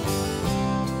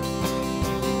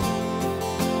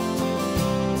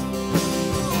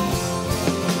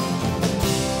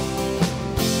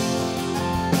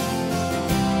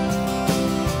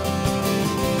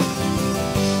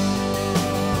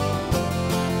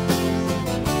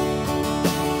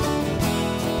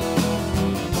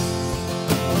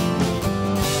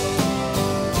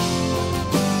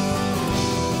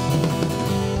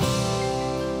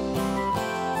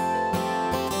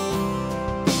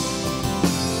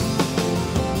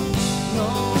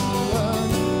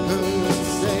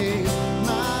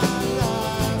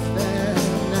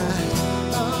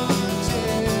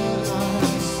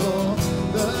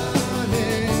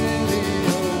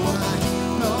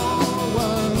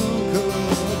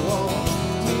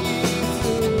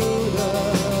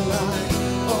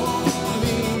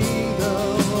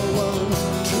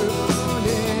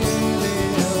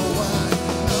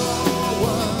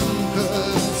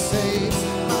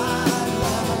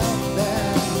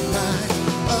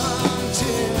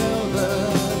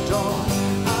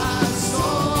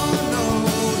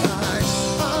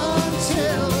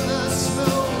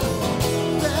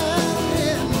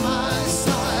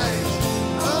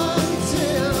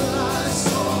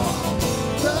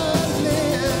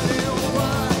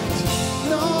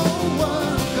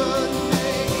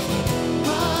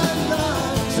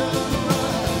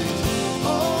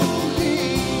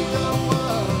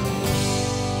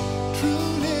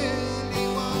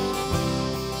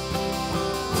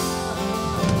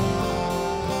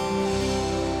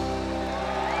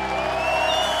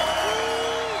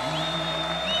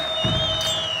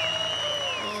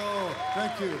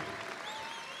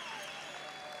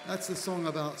 That's a song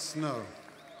about snow.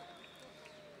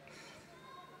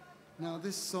 Now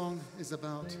this song is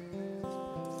about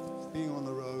being on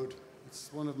the road.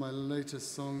 It's one of my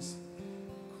latest songs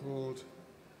called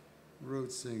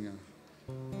Roadsinger.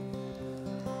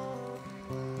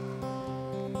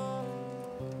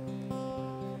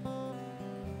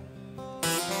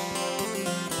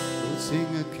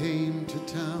 Roadsinger came to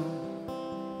town,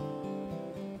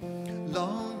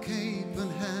 long cape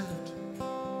and hat.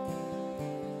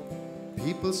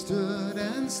 People stood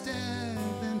and stared,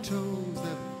 then chose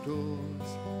their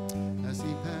doors as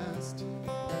he passed.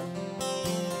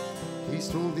 He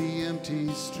strolled the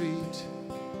empty street.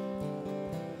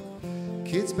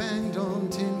 Kids banged on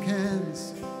tin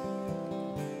cans.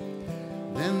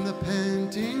 Then the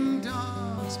panting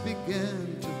dogs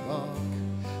began to bark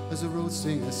as a road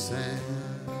singer sang.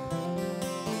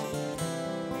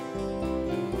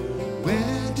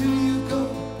 Where do you go?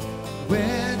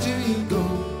 Where do you go?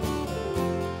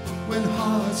 When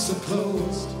hearts are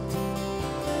closed,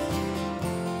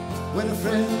 when a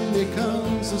friend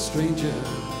becomes a stranger,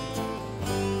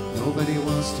 nobody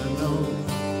wants to know.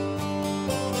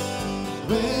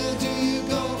 Where do you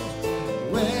go?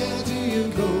 Where do you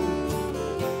go?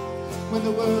 When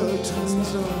the world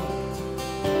turns dark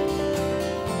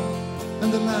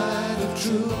and the light of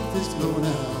truth is blown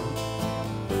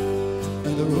out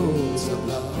and the roads are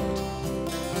blocked.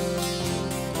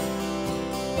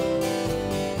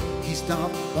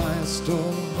 Stopped by a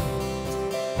store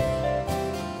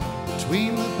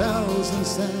between the barrels and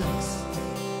sacks.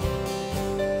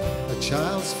 A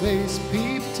child's face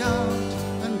peeped out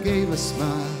and gave a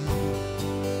smile,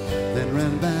 then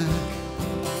ran back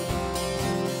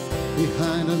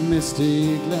behind a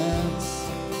misty glass.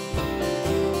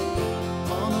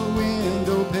 On a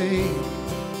window pane,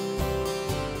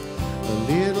 the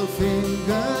little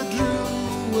finger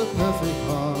drew a perfect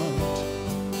heart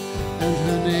and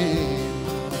her name.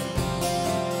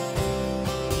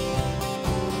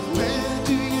 Where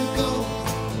do you go?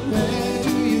 Where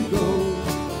do you go?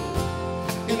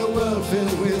 In a world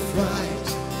filled with fright,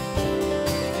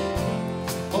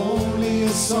 only a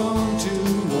song to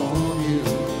warm you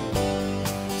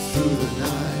through the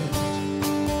night.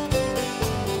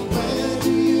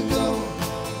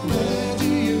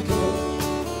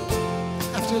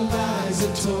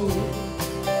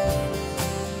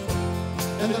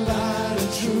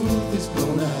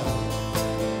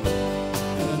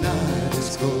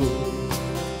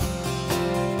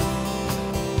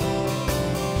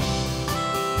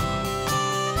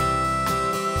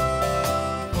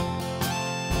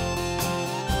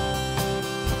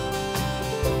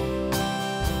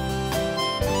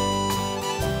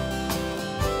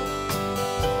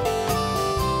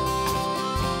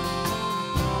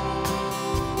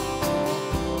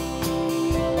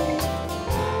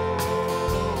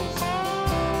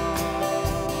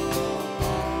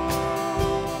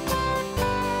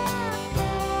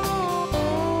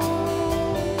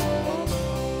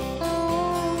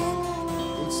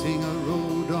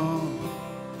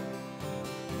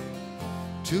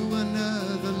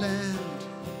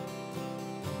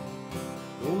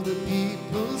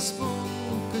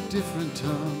 spoke a different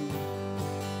tongue,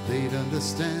 they'd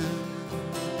understand.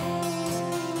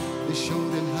 They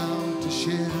showed him how to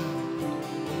share,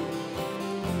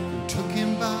 and took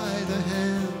him by the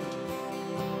hand,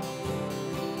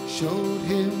 showed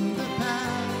him the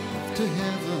path to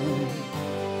heaven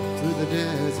through the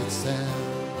desert sand.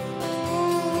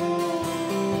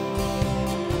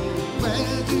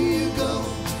 Where do you go?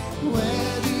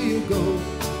 Where do you go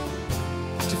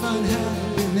to find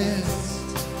happiness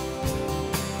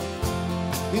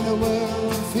in a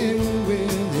world filled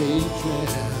with hatred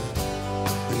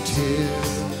and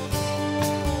tears?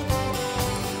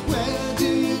 Where do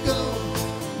you go?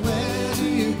 Where do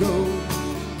you go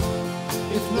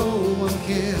if no one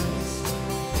cares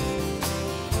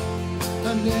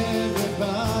and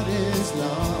everybody's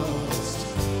lost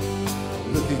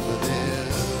looking for theirs?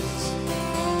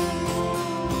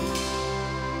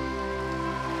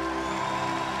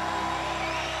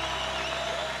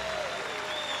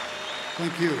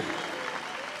 Thank you.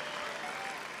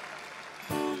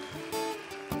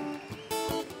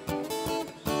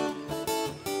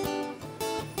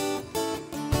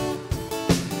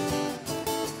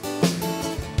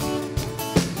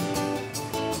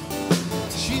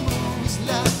 She moves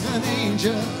like an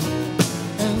angel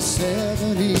and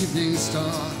 7 evening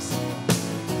stars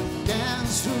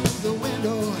dance through the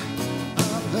window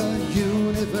of the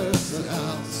universal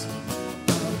house,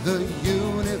 of the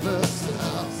universal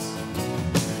house.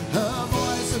 Her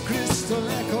voice, a crystal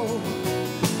echo,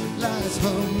 lies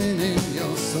humming in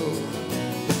your soul,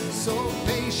 so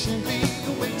patiently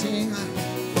waiting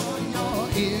for your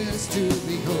ears to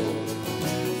behold,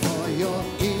 for your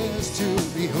ears to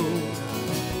behold.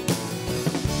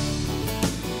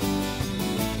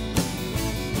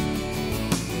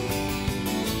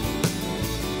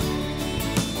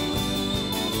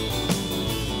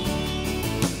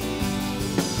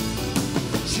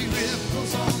 She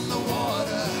ripples on the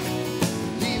water,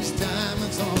 leaves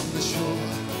diamonds on the shore,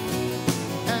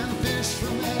 and fish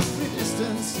from every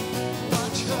distance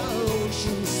watch her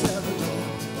ocean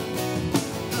serenade.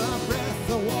 Her breath,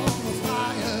 a wall of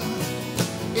fire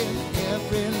in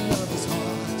every lover's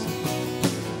heart,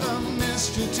 a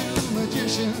mystery to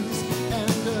magicians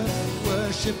and a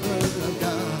worshipper of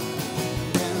God,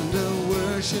 and a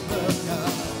worshipper of God.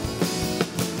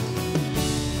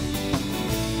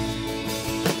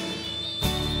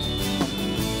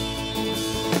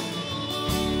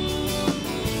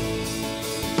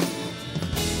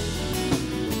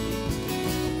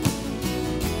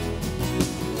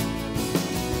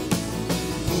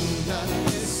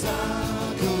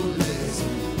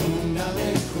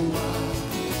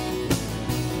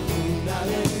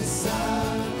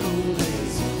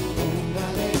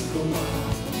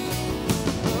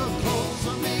 Her clothes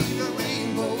are made of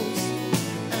rainbows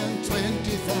and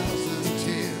 20,000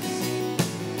 tears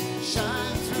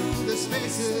shine through the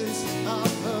spaces of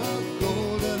her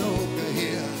golden ochre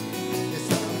hair. It's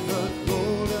of her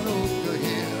golden ochre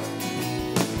hair.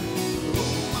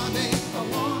 Oh, my babe, I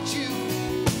want you,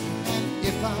 and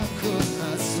if I could,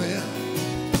 I swear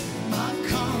my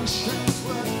conscience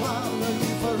would follow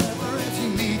you forever if you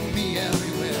meet me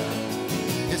everywhere.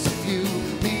 Yes, if you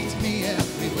meet me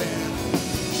everywhere.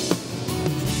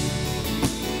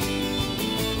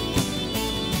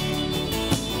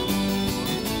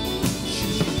 She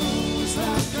moves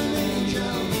like an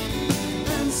angel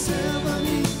and 7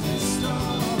 evening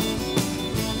stars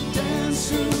dance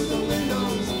through the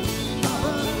windows of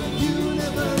a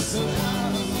universal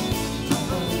house, of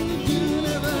a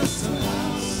universal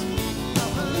house,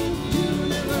 of a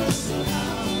universal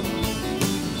house.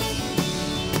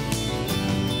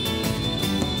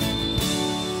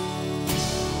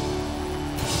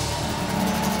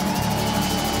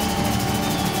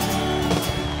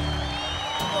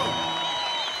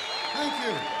 Thank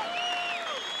you.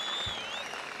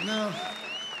 Now,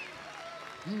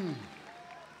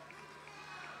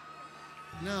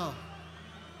 now,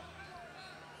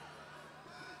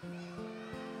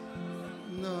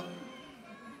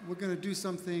 we're going to do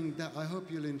something that I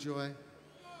hope you'll enjoy.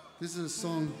 This is a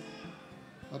song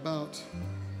about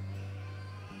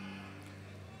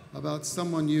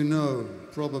someone you know,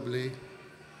 probably.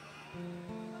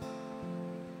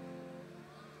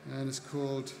 And it's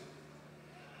called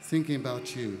Thinking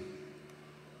About You.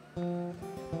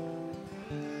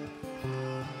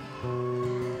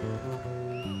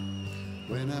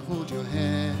 When I hold your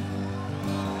hand,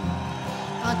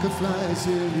 I could fly a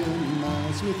zillion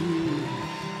miles with you.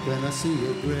 When I see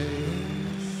your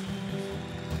grace,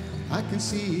 I can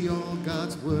see all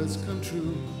God's words come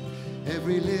true.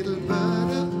 Every little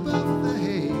bird above the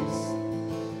haze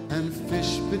and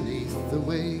fish beneath the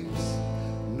waves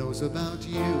know knows about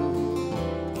you.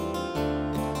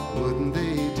 Wouldn't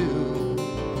they do?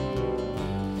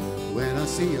 When I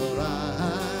see your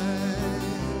eyes,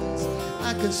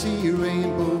 I can see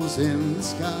rainbows in the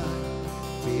sky,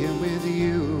 being with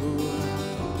you.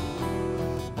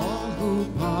 All who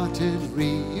parted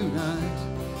reunite,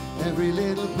 every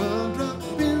little pearl drop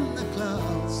in the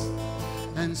clouds,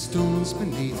 and stones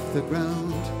beneath the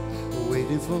ground,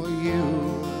 waiting for you.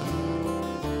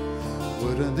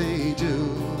 Wouldn't they do?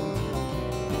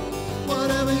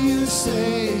 Whatever you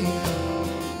say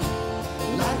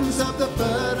lightens up the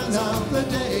burdens of the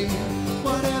day.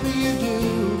 Whatever you do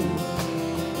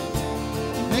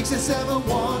makes us ever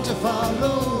want to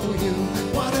follow you.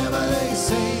 Whatever they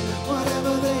say,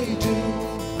 whatever they do,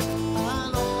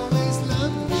 I'll always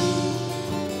love you.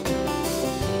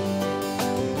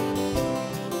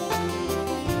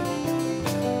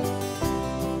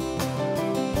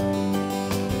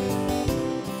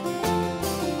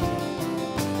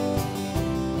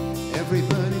 Every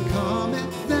burning comet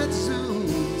that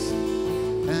zooms,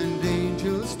 and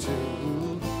angels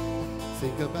too,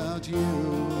 think about you.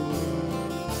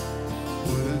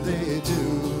 Wouldn't they do?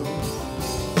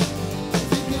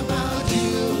 Think about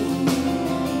you.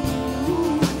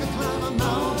 I could climb a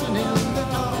mountain in the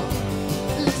dark,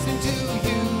 listen to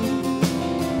you.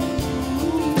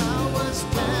 Flowers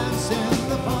dance in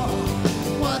the park.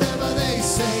 Whatever they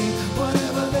say,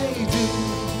 whatever they do,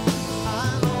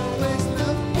 I'll always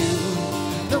love you.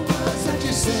 The words that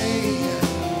you say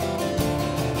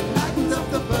lightens up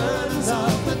the burdens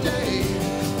of the day.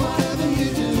 Whatever you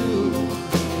do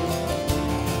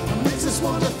makes us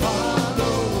want to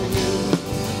follow you.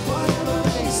 Whatever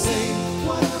they say,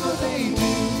 whatever they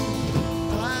do,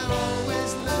 I'll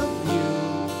always love you.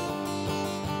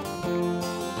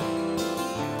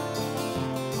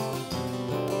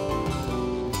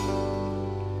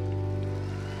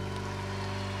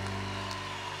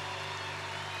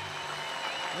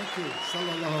 Thank you.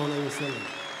 Sallallahu alayhi wa sallam.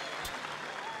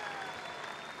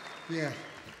 Yeah.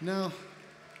 Now,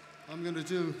 I'm going to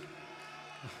do...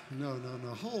 No.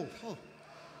 Hold.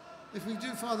 If we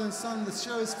do Father and Son, the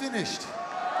show is finished.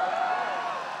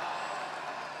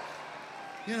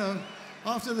 You know,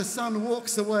 after the son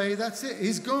walks away, that's it.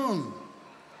 He's gone.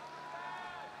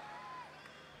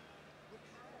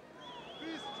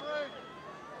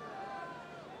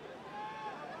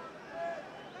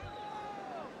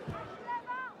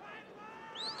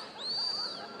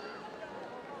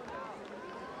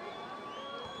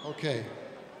 Okay,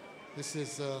 this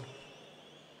is a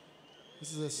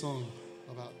song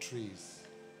about trees.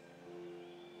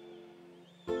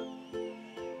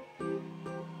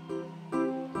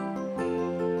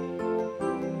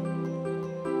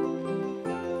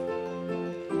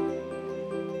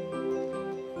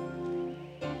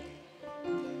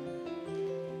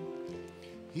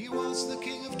 He was the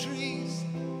king of trees,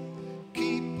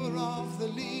 keeper of the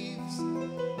leaves,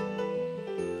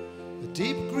 the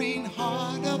deep green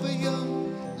heart of a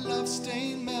young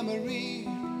love-stained memory.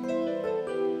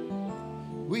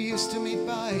 We used to meet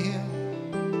by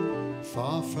him,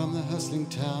 far from the hustling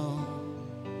town.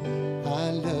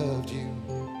 I loved you,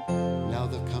 now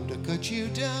they've come to cut you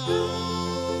down.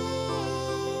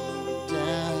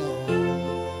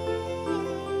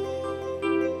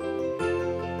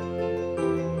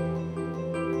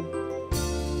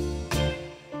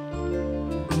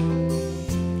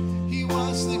 He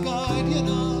was the guardian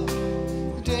of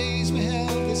the days we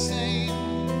held the same.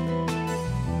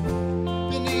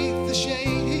 Beneath the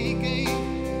shade he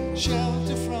gave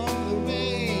shelter from the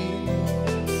rain.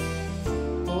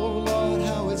 Oh Lord,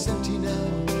 how it's empty now,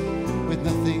 with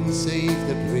nothing save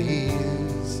the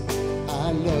breeze.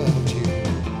 I loved you,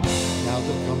 now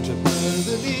they've come to burn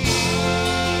the leaves.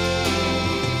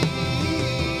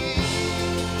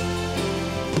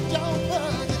 Don't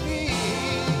burn the leaves.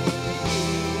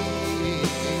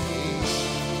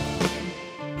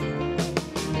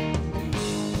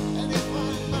 And if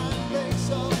my mind breaks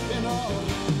up in all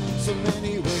so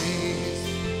many ways,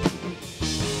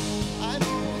 I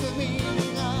know the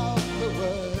meaning of the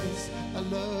words I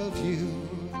love you.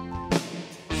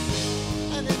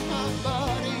 And if my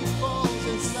body falls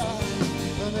inside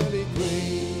an early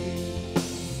grave,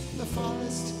 the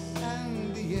forest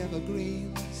and the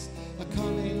evergreens are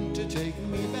coming to take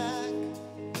me back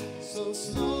so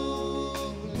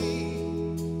slowly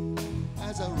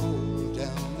as I roll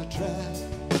down the track.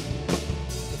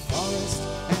 The forest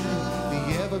and the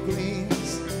evergreens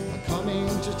are coming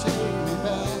to take me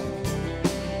back.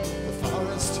 The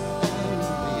forest and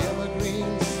the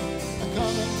evergreens are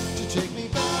coming to take me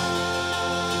back.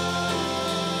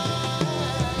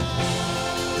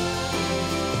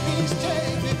 Please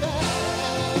take me back.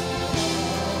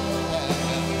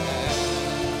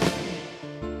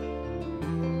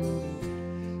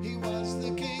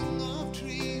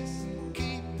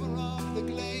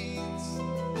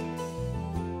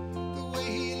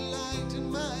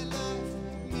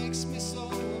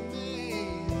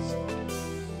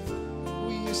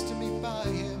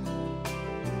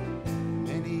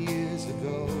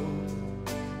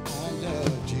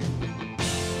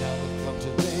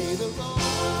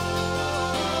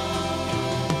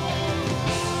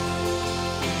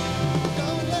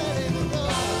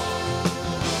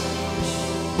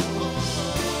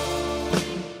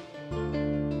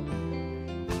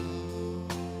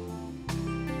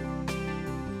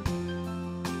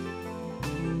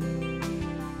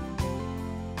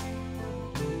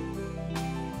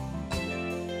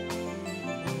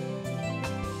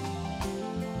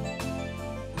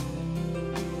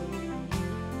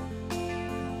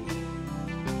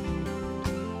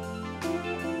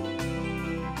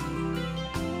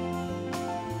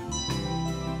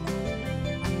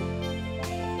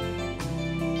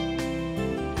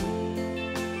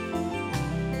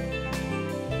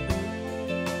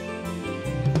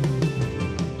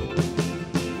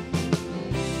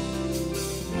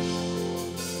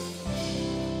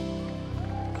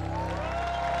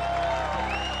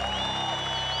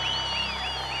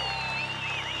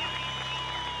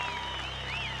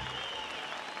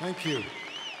 Thank you.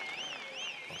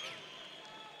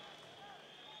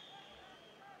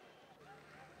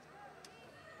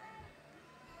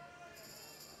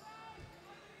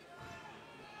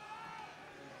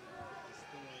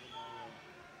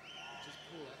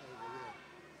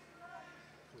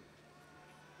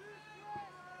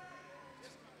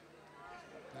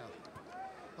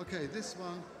 Okay, this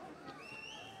one.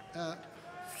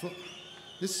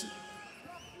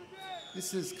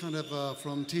 This is kind of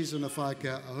from Teaser and a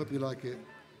Firecat. I hope you like it.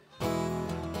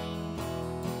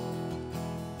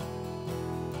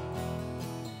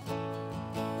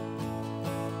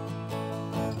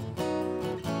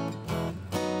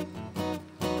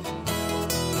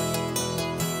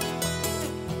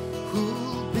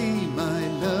 Who'll be my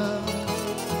love?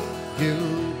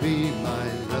 You'll be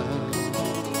my love.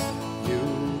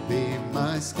 You'll be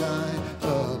my sky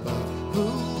above.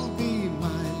 Who'll be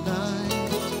my light?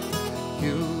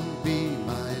 You'll be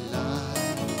my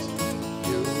light.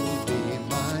 You'll be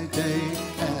my day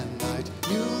and night.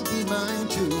 You'll be mine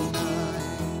tonight.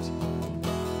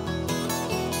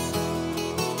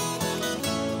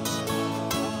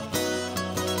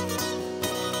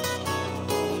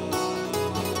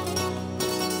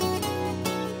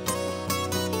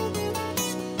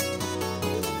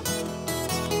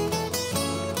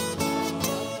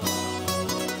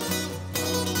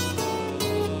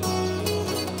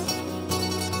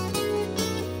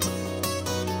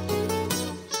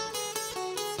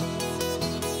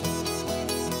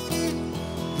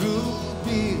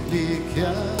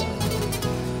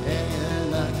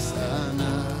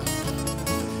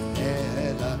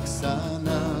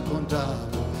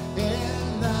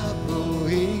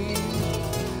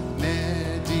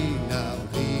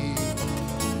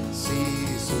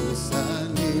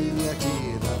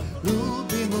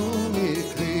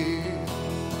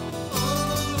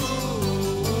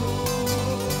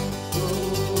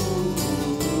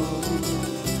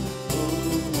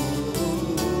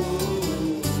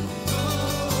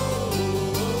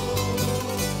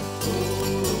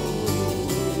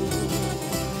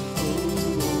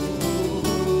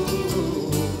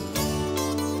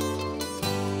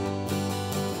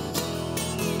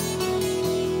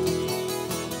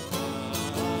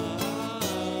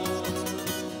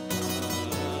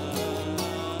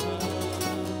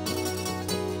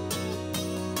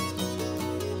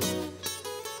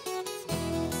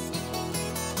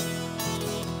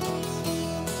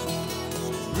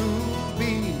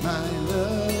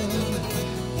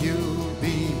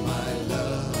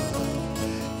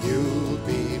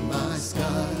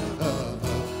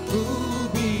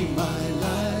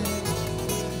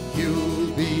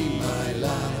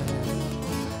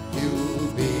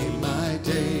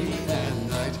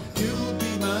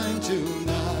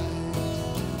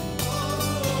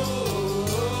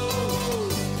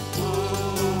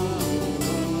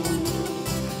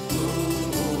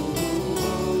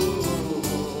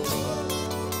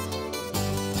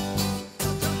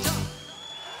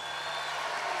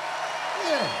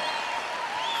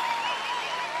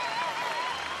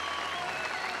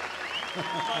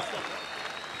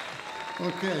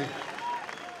 Okay,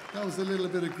 that was a little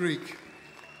bit of Greek.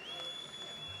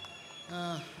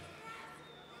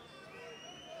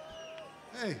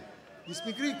 Hey, you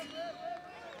speak Greek?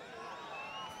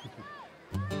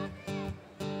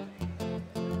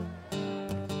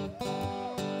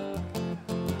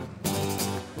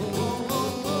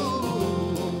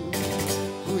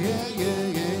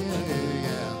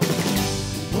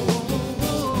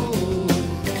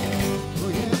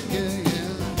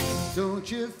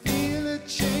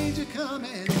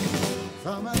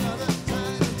 From another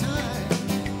time,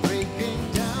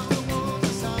 breaking down the walls of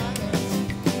silence,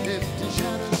 lifting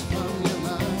shadows from your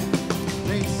mind,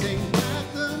 placing back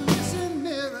the missing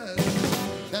mirrors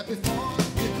that before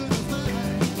you couldn't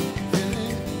find,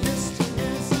 filling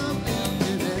mysteries of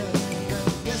emptiness that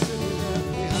yesterday left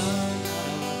behind.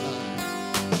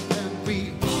 And we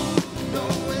all know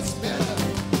it's better,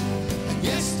 and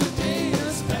yesterday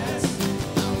has passed.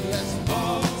 Now let's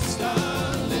all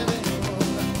start living.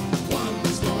 One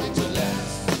is going to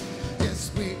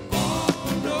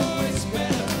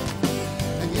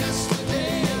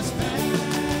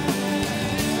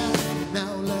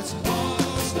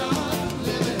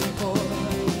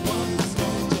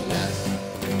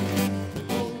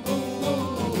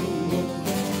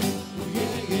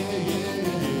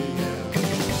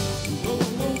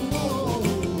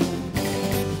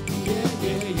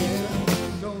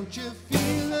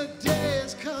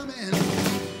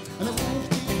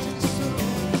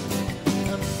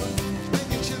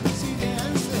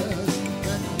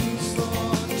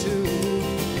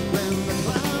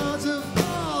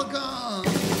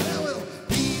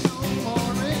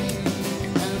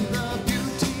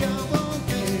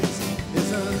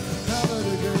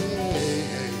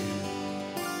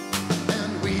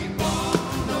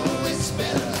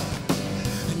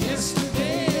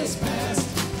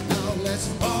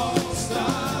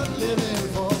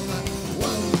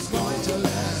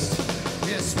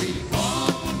Yes, we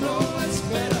all know it's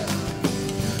better.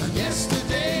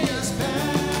 Yesterday is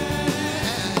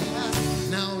past.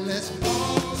 Now let's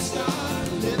all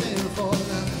start living for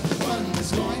the one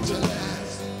that's going to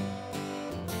last.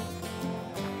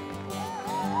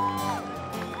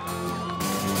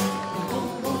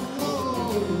 Oh, oh,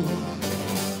 oh.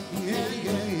 Yeah,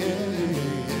 yeah, yeah,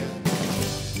 yeah.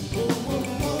 Oh, oh,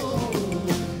 oh.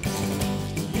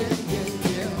 Yeah, yeah,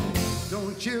 yeah.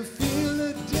 Don't you feel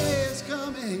the day is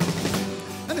coming?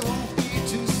 And it won't be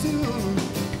too soon.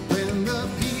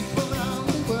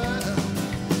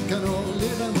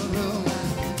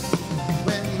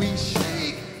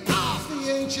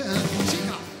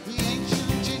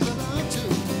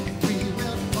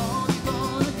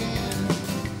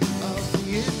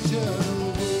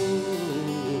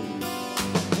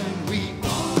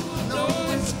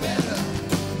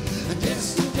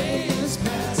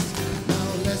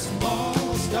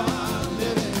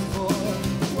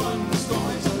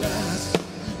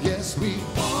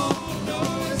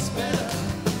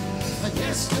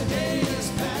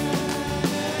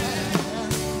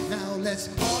 Let's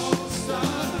all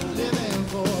start living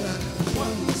for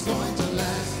one that's going to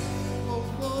last. Oh,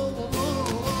 oh, oh,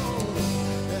 oh,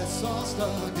 oh. Let's all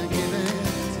start giving.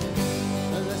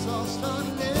 Let's all start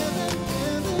living,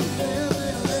 living,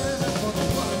 living, living for the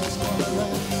one that's going to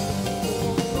last.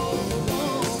 Oh, oh, oh,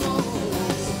 oh,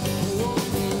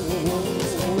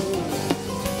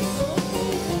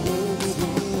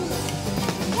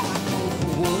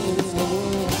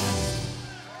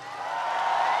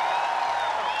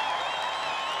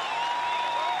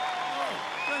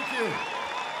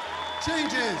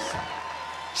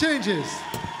 Changes.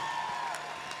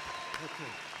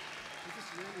 Okay. Is this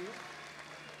really it?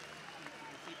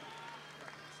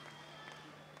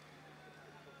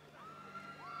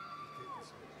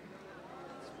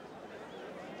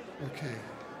 Okay.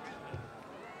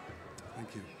 Thank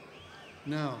you.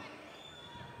 Now,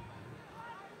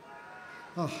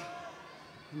 let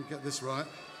me get this right.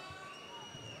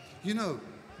 You know,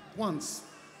 once,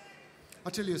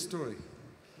 I'll tell you a story.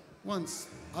 Once,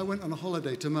 I went on a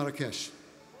holiday to Marrakesh.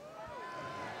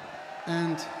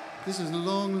 And this was a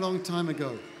long, long time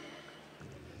ago.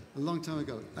 A long time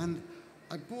ago. And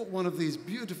I bought one of these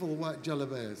beautiful white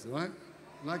jalabias, right?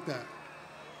 Like that.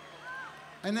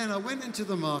 And then I went into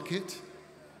the market,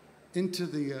 into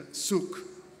the souk.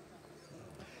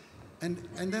 And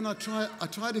then I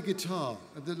tried a guitar,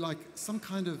 like some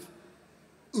kind of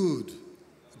oud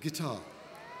guitar.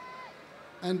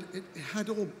 And it had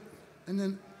all, and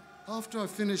then after I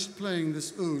finished playing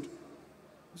this oud, it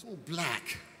was all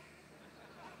black.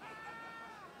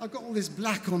 I got all this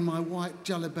black on my white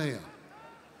jalabia.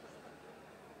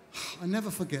 I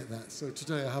never forget that, so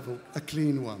today I have a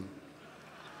clean one.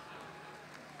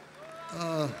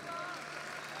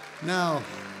 Now,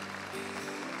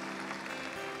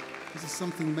 this is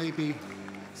something maybe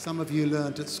some of you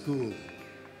learned at school.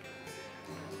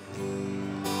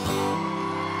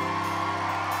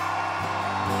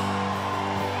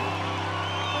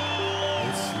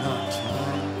 It's not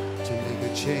time to make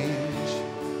a change.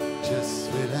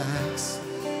 Just relax,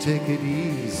 take it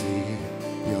easy.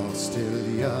 You're still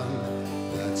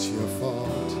young, that's your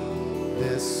fault.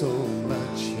 There's so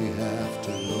much you have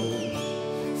to know.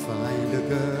 Find a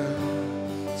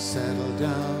girl, settle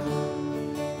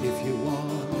down. If you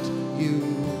want, you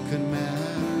can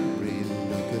marry.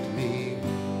 Look at me,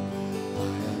 I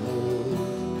am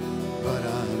old, but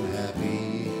I'm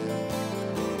happy.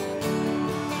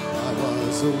 I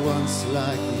was once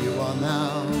like you are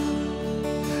now.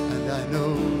 I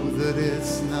know that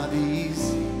it's not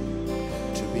easy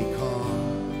to be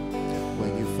calm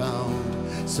when you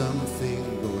found something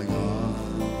going on.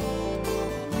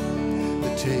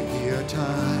 But take your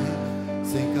time,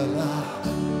 think a lot,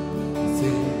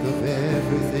 think of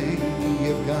everything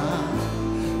you've got.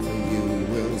 For you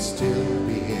will still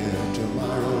be here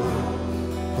tomorrow,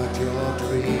 but your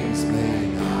dreams may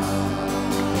not.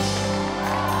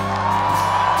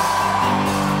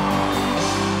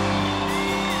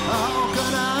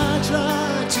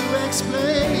 Try to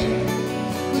explain,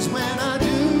 'cause when I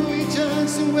do, he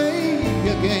turns away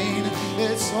again.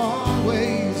 It's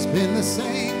always been the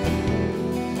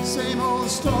same old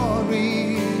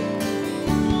story.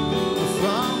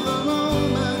 From the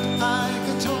moment I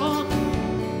could talk,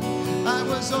 I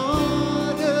was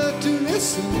ordered to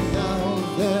listen. Now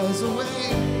there's a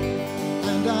way,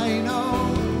 and I know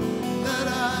that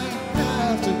I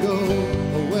have to go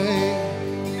away.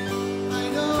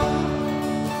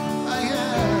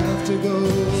 To go.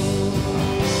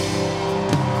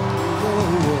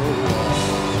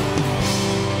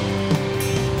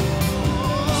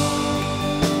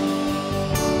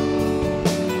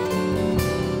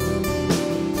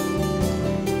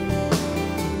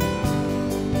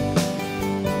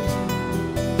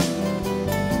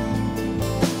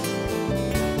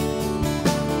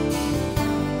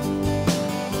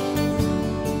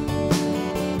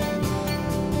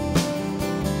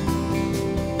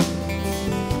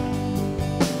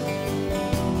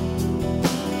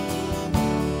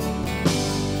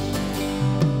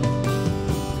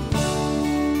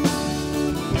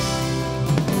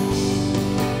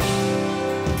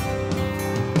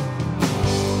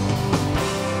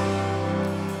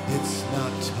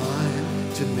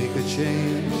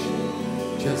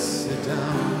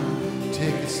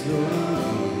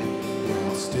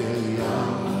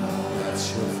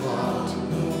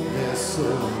 so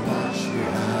much you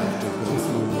have to go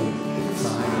through.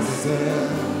 Find a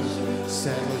girl,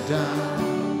 settle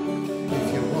down. If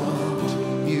you want,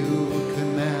 you can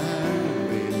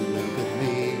marry. Look at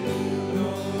me,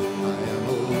 I am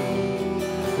old,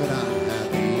 but I'm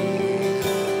happy.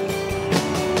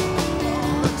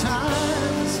 All the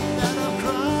times that I've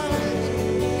cried,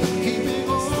 keeping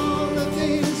all the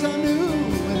things I knew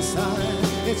inside.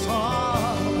 It's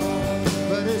hard,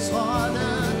 but it's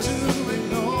harder to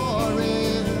ignore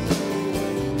it.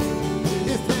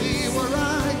 If they were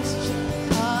right,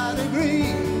 I'd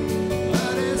agree,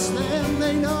 but it's them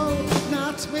they know,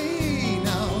 not me.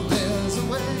 Now there's a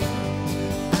way,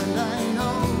 and I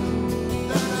know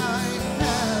that I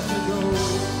have to go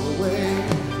away.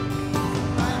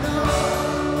 I know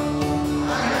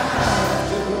I have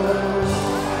to go.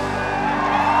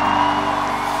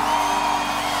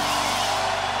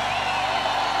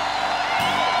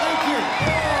 Thank you.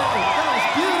 Oh, that was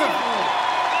beautiful.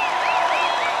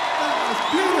 That was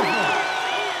beautiful.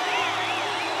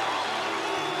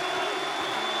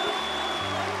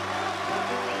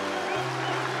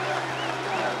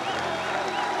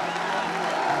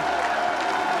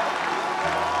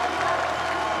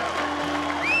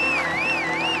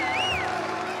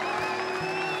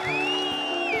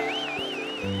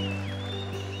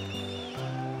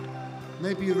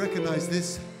 Maybe you recognize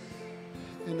this.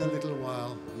 In a little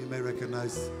while, you may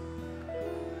recognize.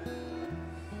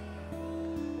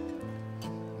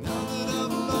 Now that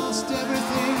I've lost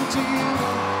everything to you,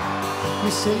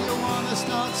 you say you want to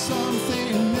start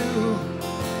something new,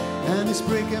 and it's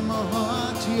breaking my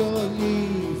heart you're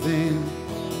leaving.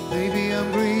 Baby,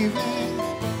 I'm grieving.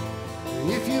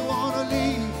 If you want to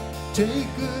leave, take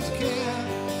good care.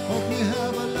 Hope you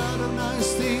have a lot of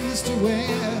nice things to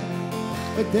wear.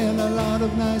 But then a lot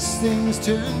of nice things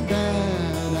turn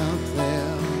bad out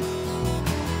there.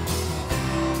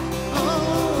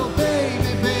 Oh,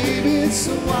 baby, baby, it's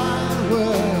a wild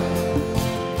world.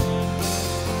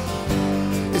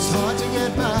 It's hard to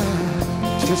get by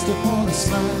just upon a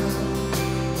smile.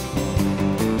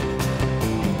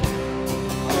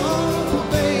 Oh,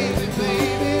 baby,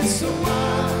 baby, it's a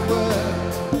wild world.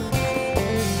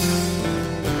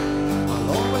 I'll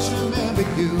always remember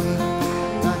you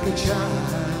like a child.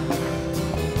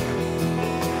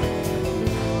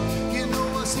 You know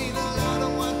I've seen a lot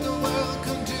of what the world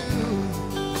can do,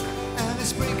 and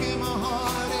it's breaking my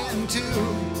heart in two,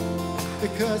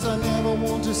 because I never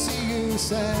want to see you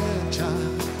sad,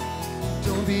 child.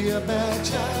 Don't be a bad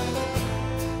child.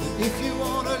 If you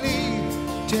want to leave,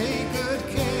 take good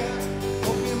care.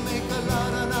 Hope you make a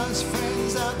lot of nice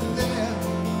friends out there,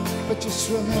 but just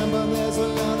remember there's a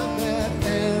lot of bad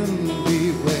and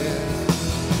beware.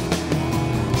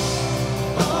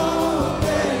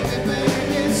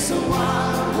 It's a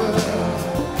wild world.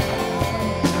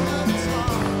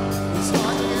 It's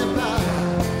hard to get by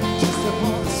just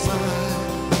upon the side.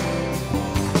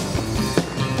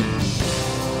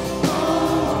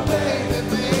 Oh, baby,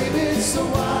 baby, it's a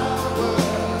wild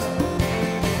world.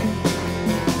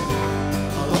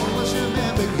 I'll always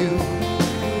remember you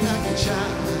like a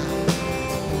child.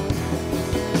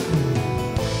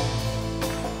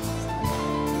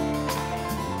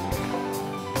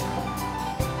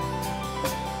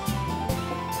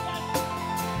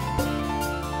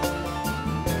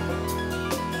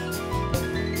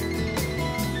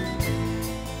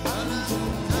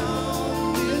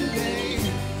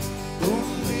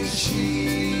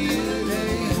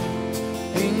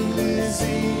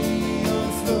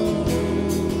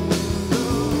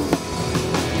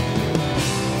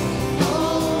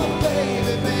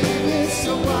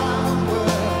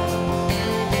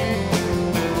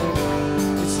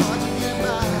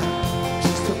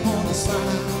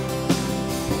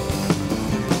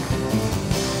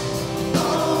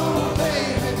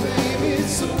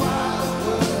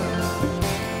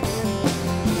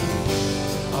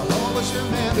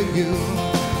 You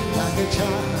like a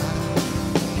child.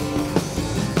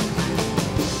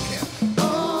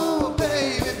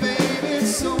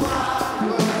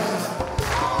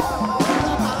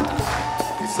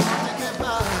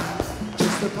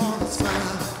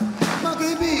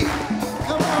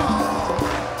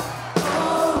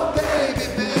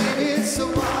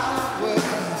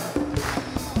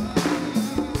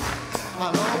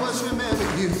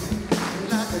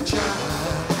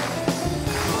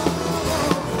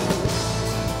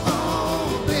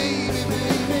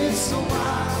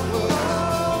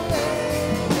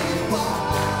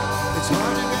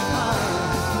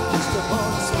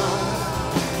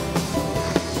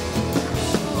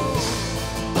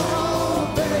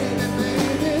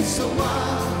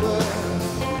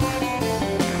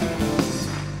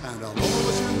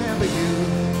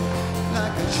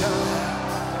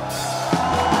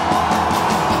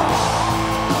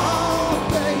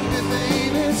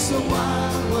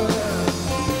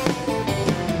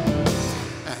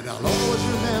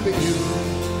 remember you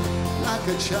like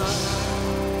a child.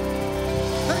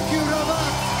 Thank you,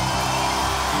 Rabat.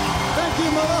 Thank you,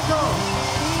 Morocco.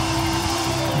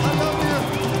 I love you.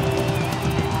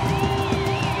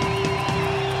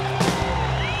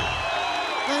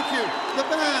 Thank you, the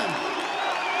band.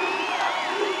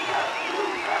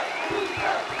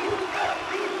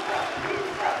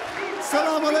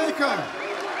 Assalamu alaikum.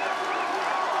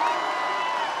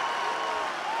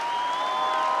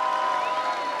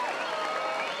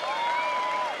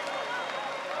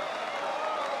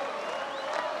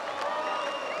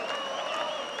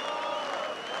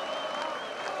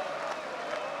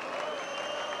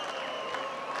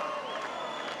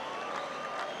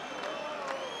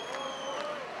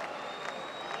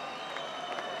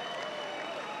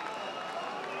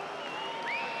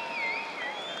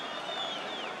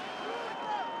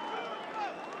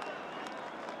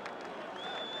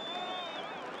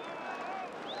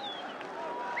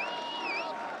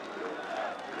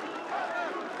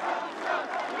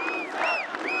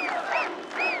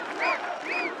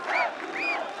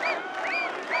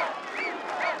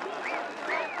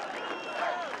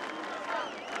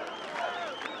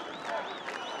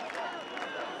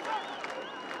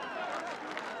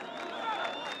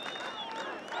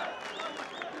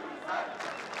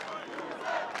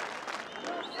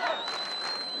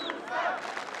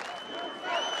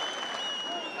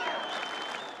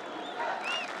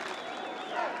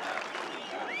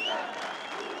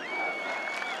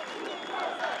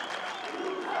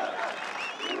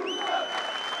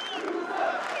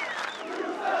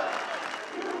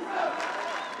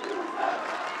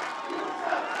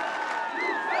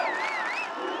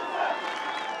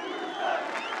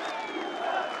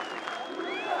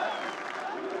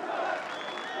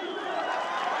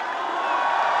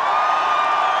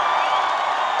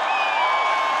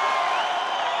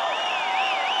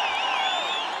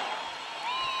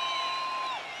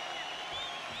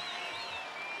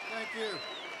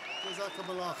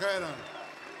 Jazakumullah khairan.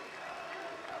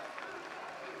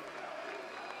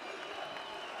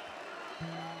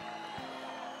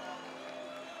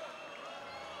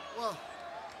 Well,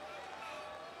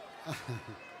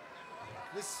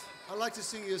 I'd like to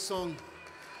sing you a song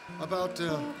about,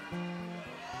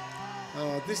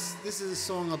 this is a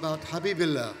song about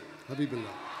Habibillah.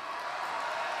 Habibillah.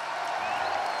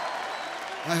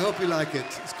 I hope you like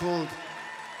it. It's called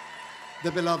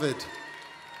The Beloved.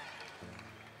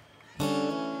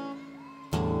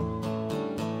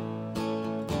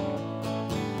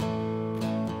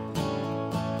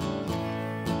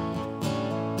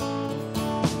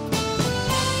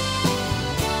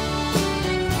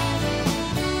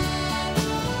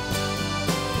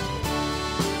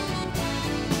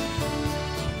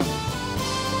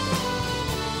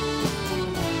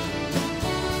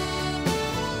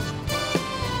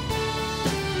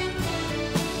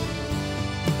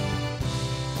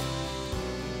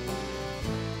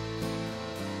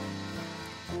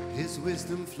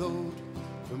 Wisdom flowed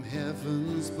from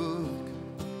heaven's book,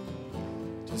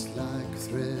 just like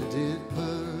threaded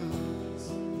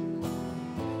pearls,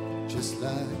 just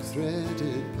like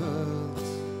threaded pearls.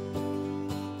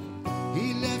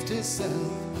 He left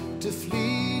himself to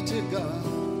flee to God,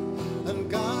 and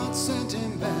God sent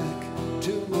him back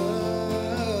to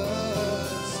us.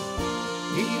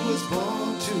 He was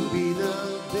born to be the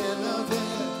beloved,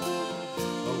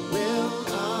 a will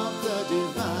of the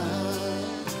divine.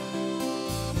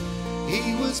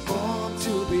 He was born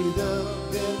to be the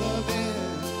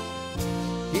beloved.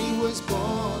 He was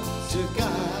born to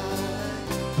guide.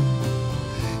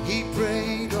 He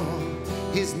prayed all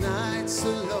his nights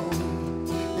alone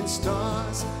in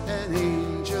stars and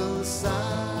angels' sight.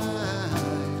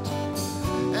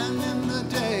 And in the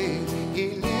day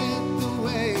he lit the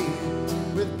way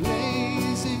with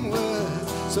blazing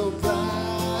words so bright.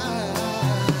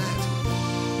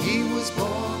 He was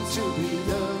born to be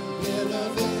the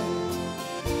beloved,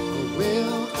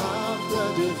 will of the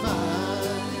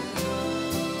divine.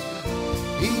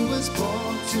 He was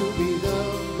born to be the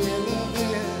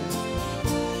beloved.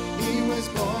 He was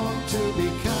born to be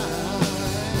kind.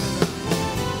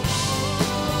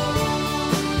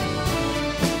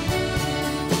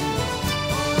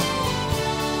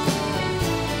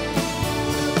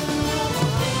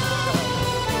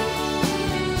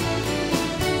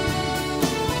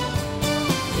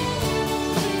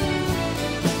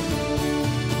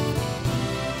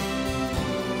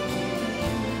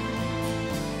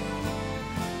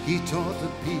 He taught the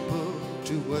people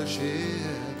to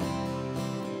worship,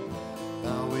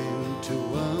 bowing to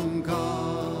one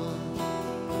God,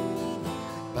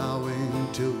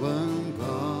 bowing to one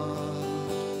God.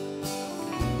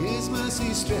 His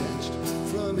mercy stretched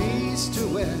from east to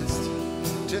west,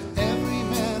 to every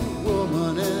man,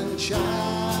 woman, and child.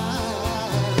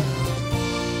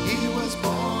 He was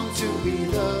born to be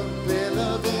the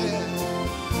beloved,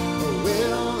 the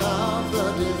will of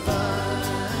the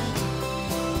divine.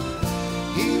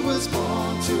 He was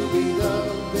born to be the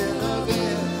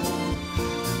beloved,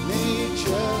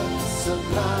 nature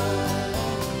sublime.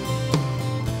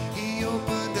 He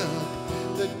opened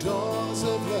up the doors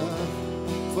of love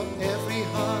for every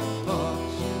heart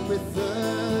parched with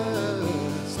thirst.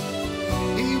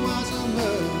 He was a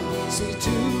mercy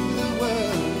to the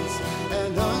worlds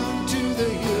and unto the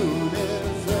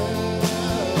universe.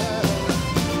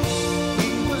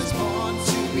 He was born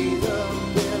to be the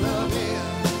beloved,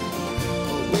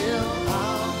 the will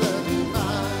of the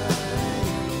divine.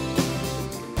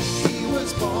 He was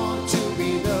born to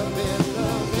be the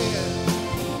beloved.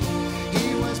 He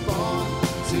was born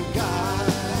to guide.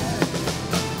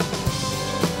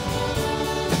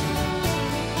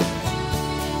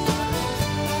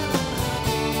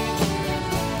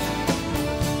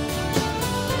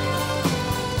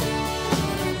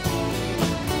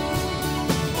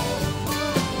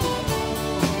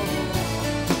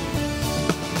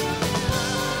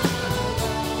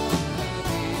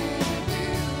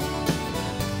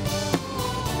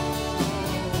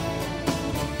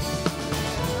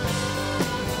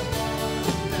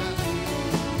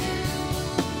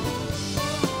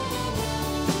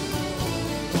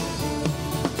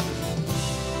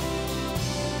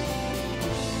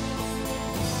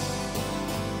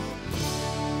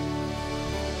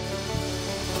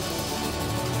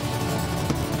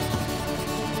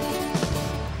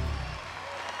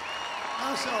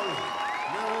 I'm sorry.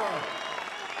 No.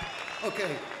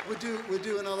 Okay, we'll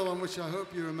do another one, which I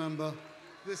hope you remember.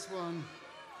 This one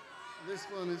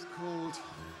is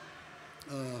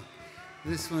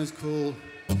called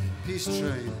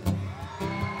Peacetrain.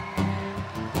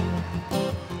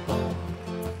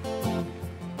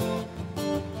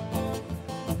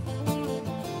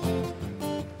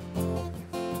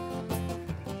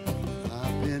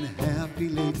 I've been happy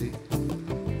lately,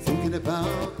 thinking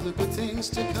about the good things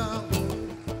to come.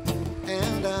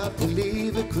 And I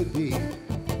believe it could be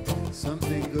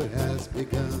something good has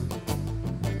begun.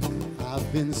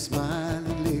 I've been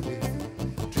smiling lately,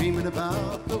 dreaming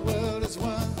about the world as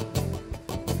one.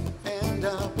 And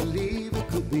I believe it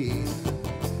could be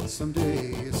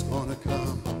someday it's gonna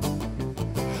come.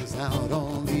 'Cause out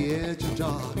on the edge of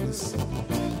darkness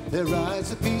there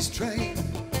rides a peace train.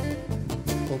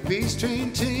 Oh, peace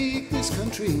train, take this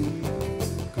country,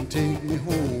 come take me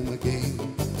home again.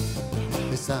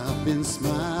 Yes, I've been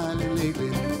smiling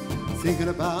lately, thinking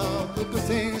about the good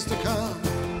things to come.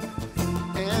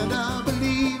 And I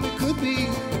believe it could be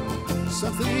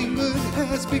something good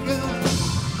has begun.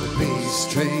 The peace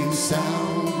train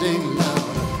sounding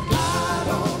louder, glide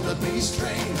on the peace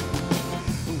train.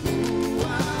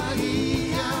 Ooh-ah-ee-ah-ooh-ah.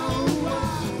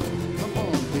 Come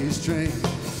on, peace train.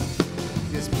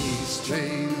 Yes, peace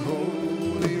train,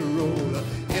 holy roller.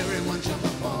 Everyone jump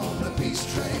up on the peace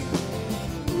train.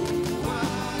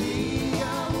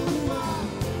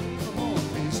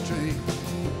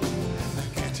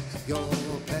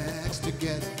 Your bags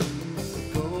together,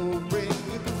 go bring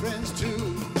your friends too,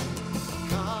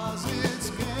 'cause it's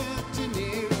getting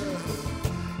nearer,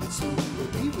 and soon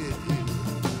we'll be with you.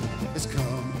 It's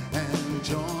come and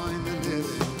join the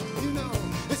living, you know,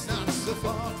 it's not so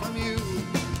far from you,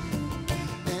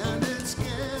 and it's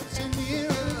getting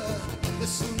nearer,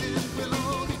 soon it will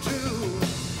all be true.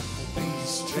 The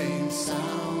peace train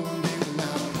sounding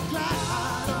loud,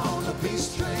 glide on the peace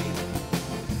train.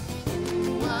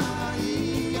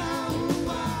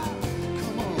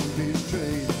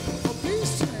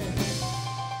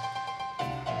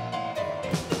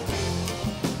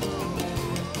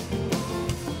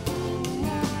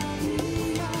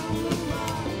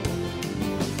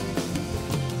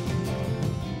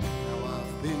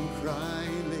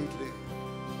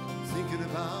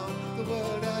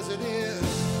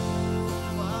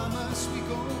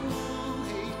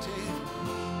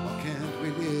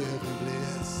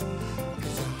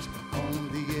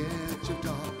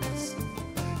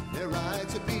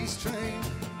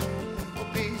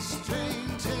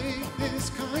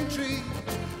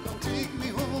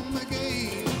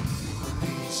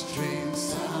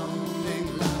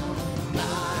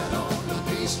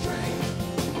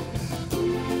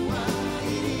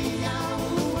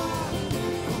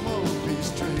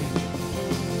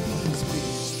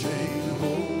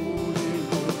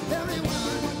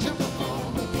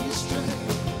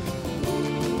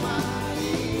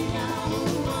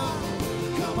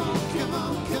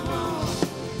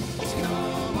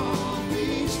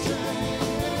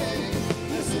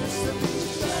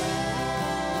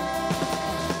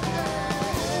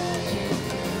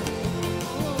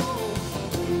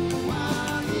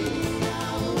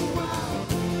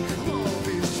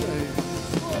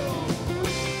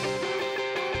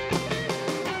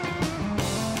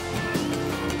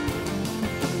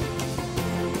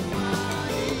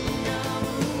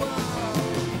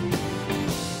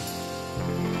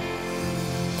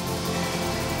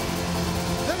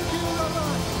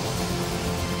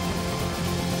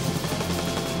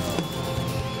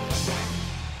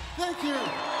 Thank you.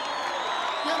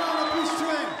 Get on the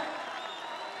Peacetrain.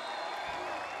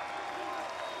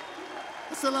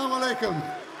 Assalamu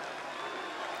alaikum.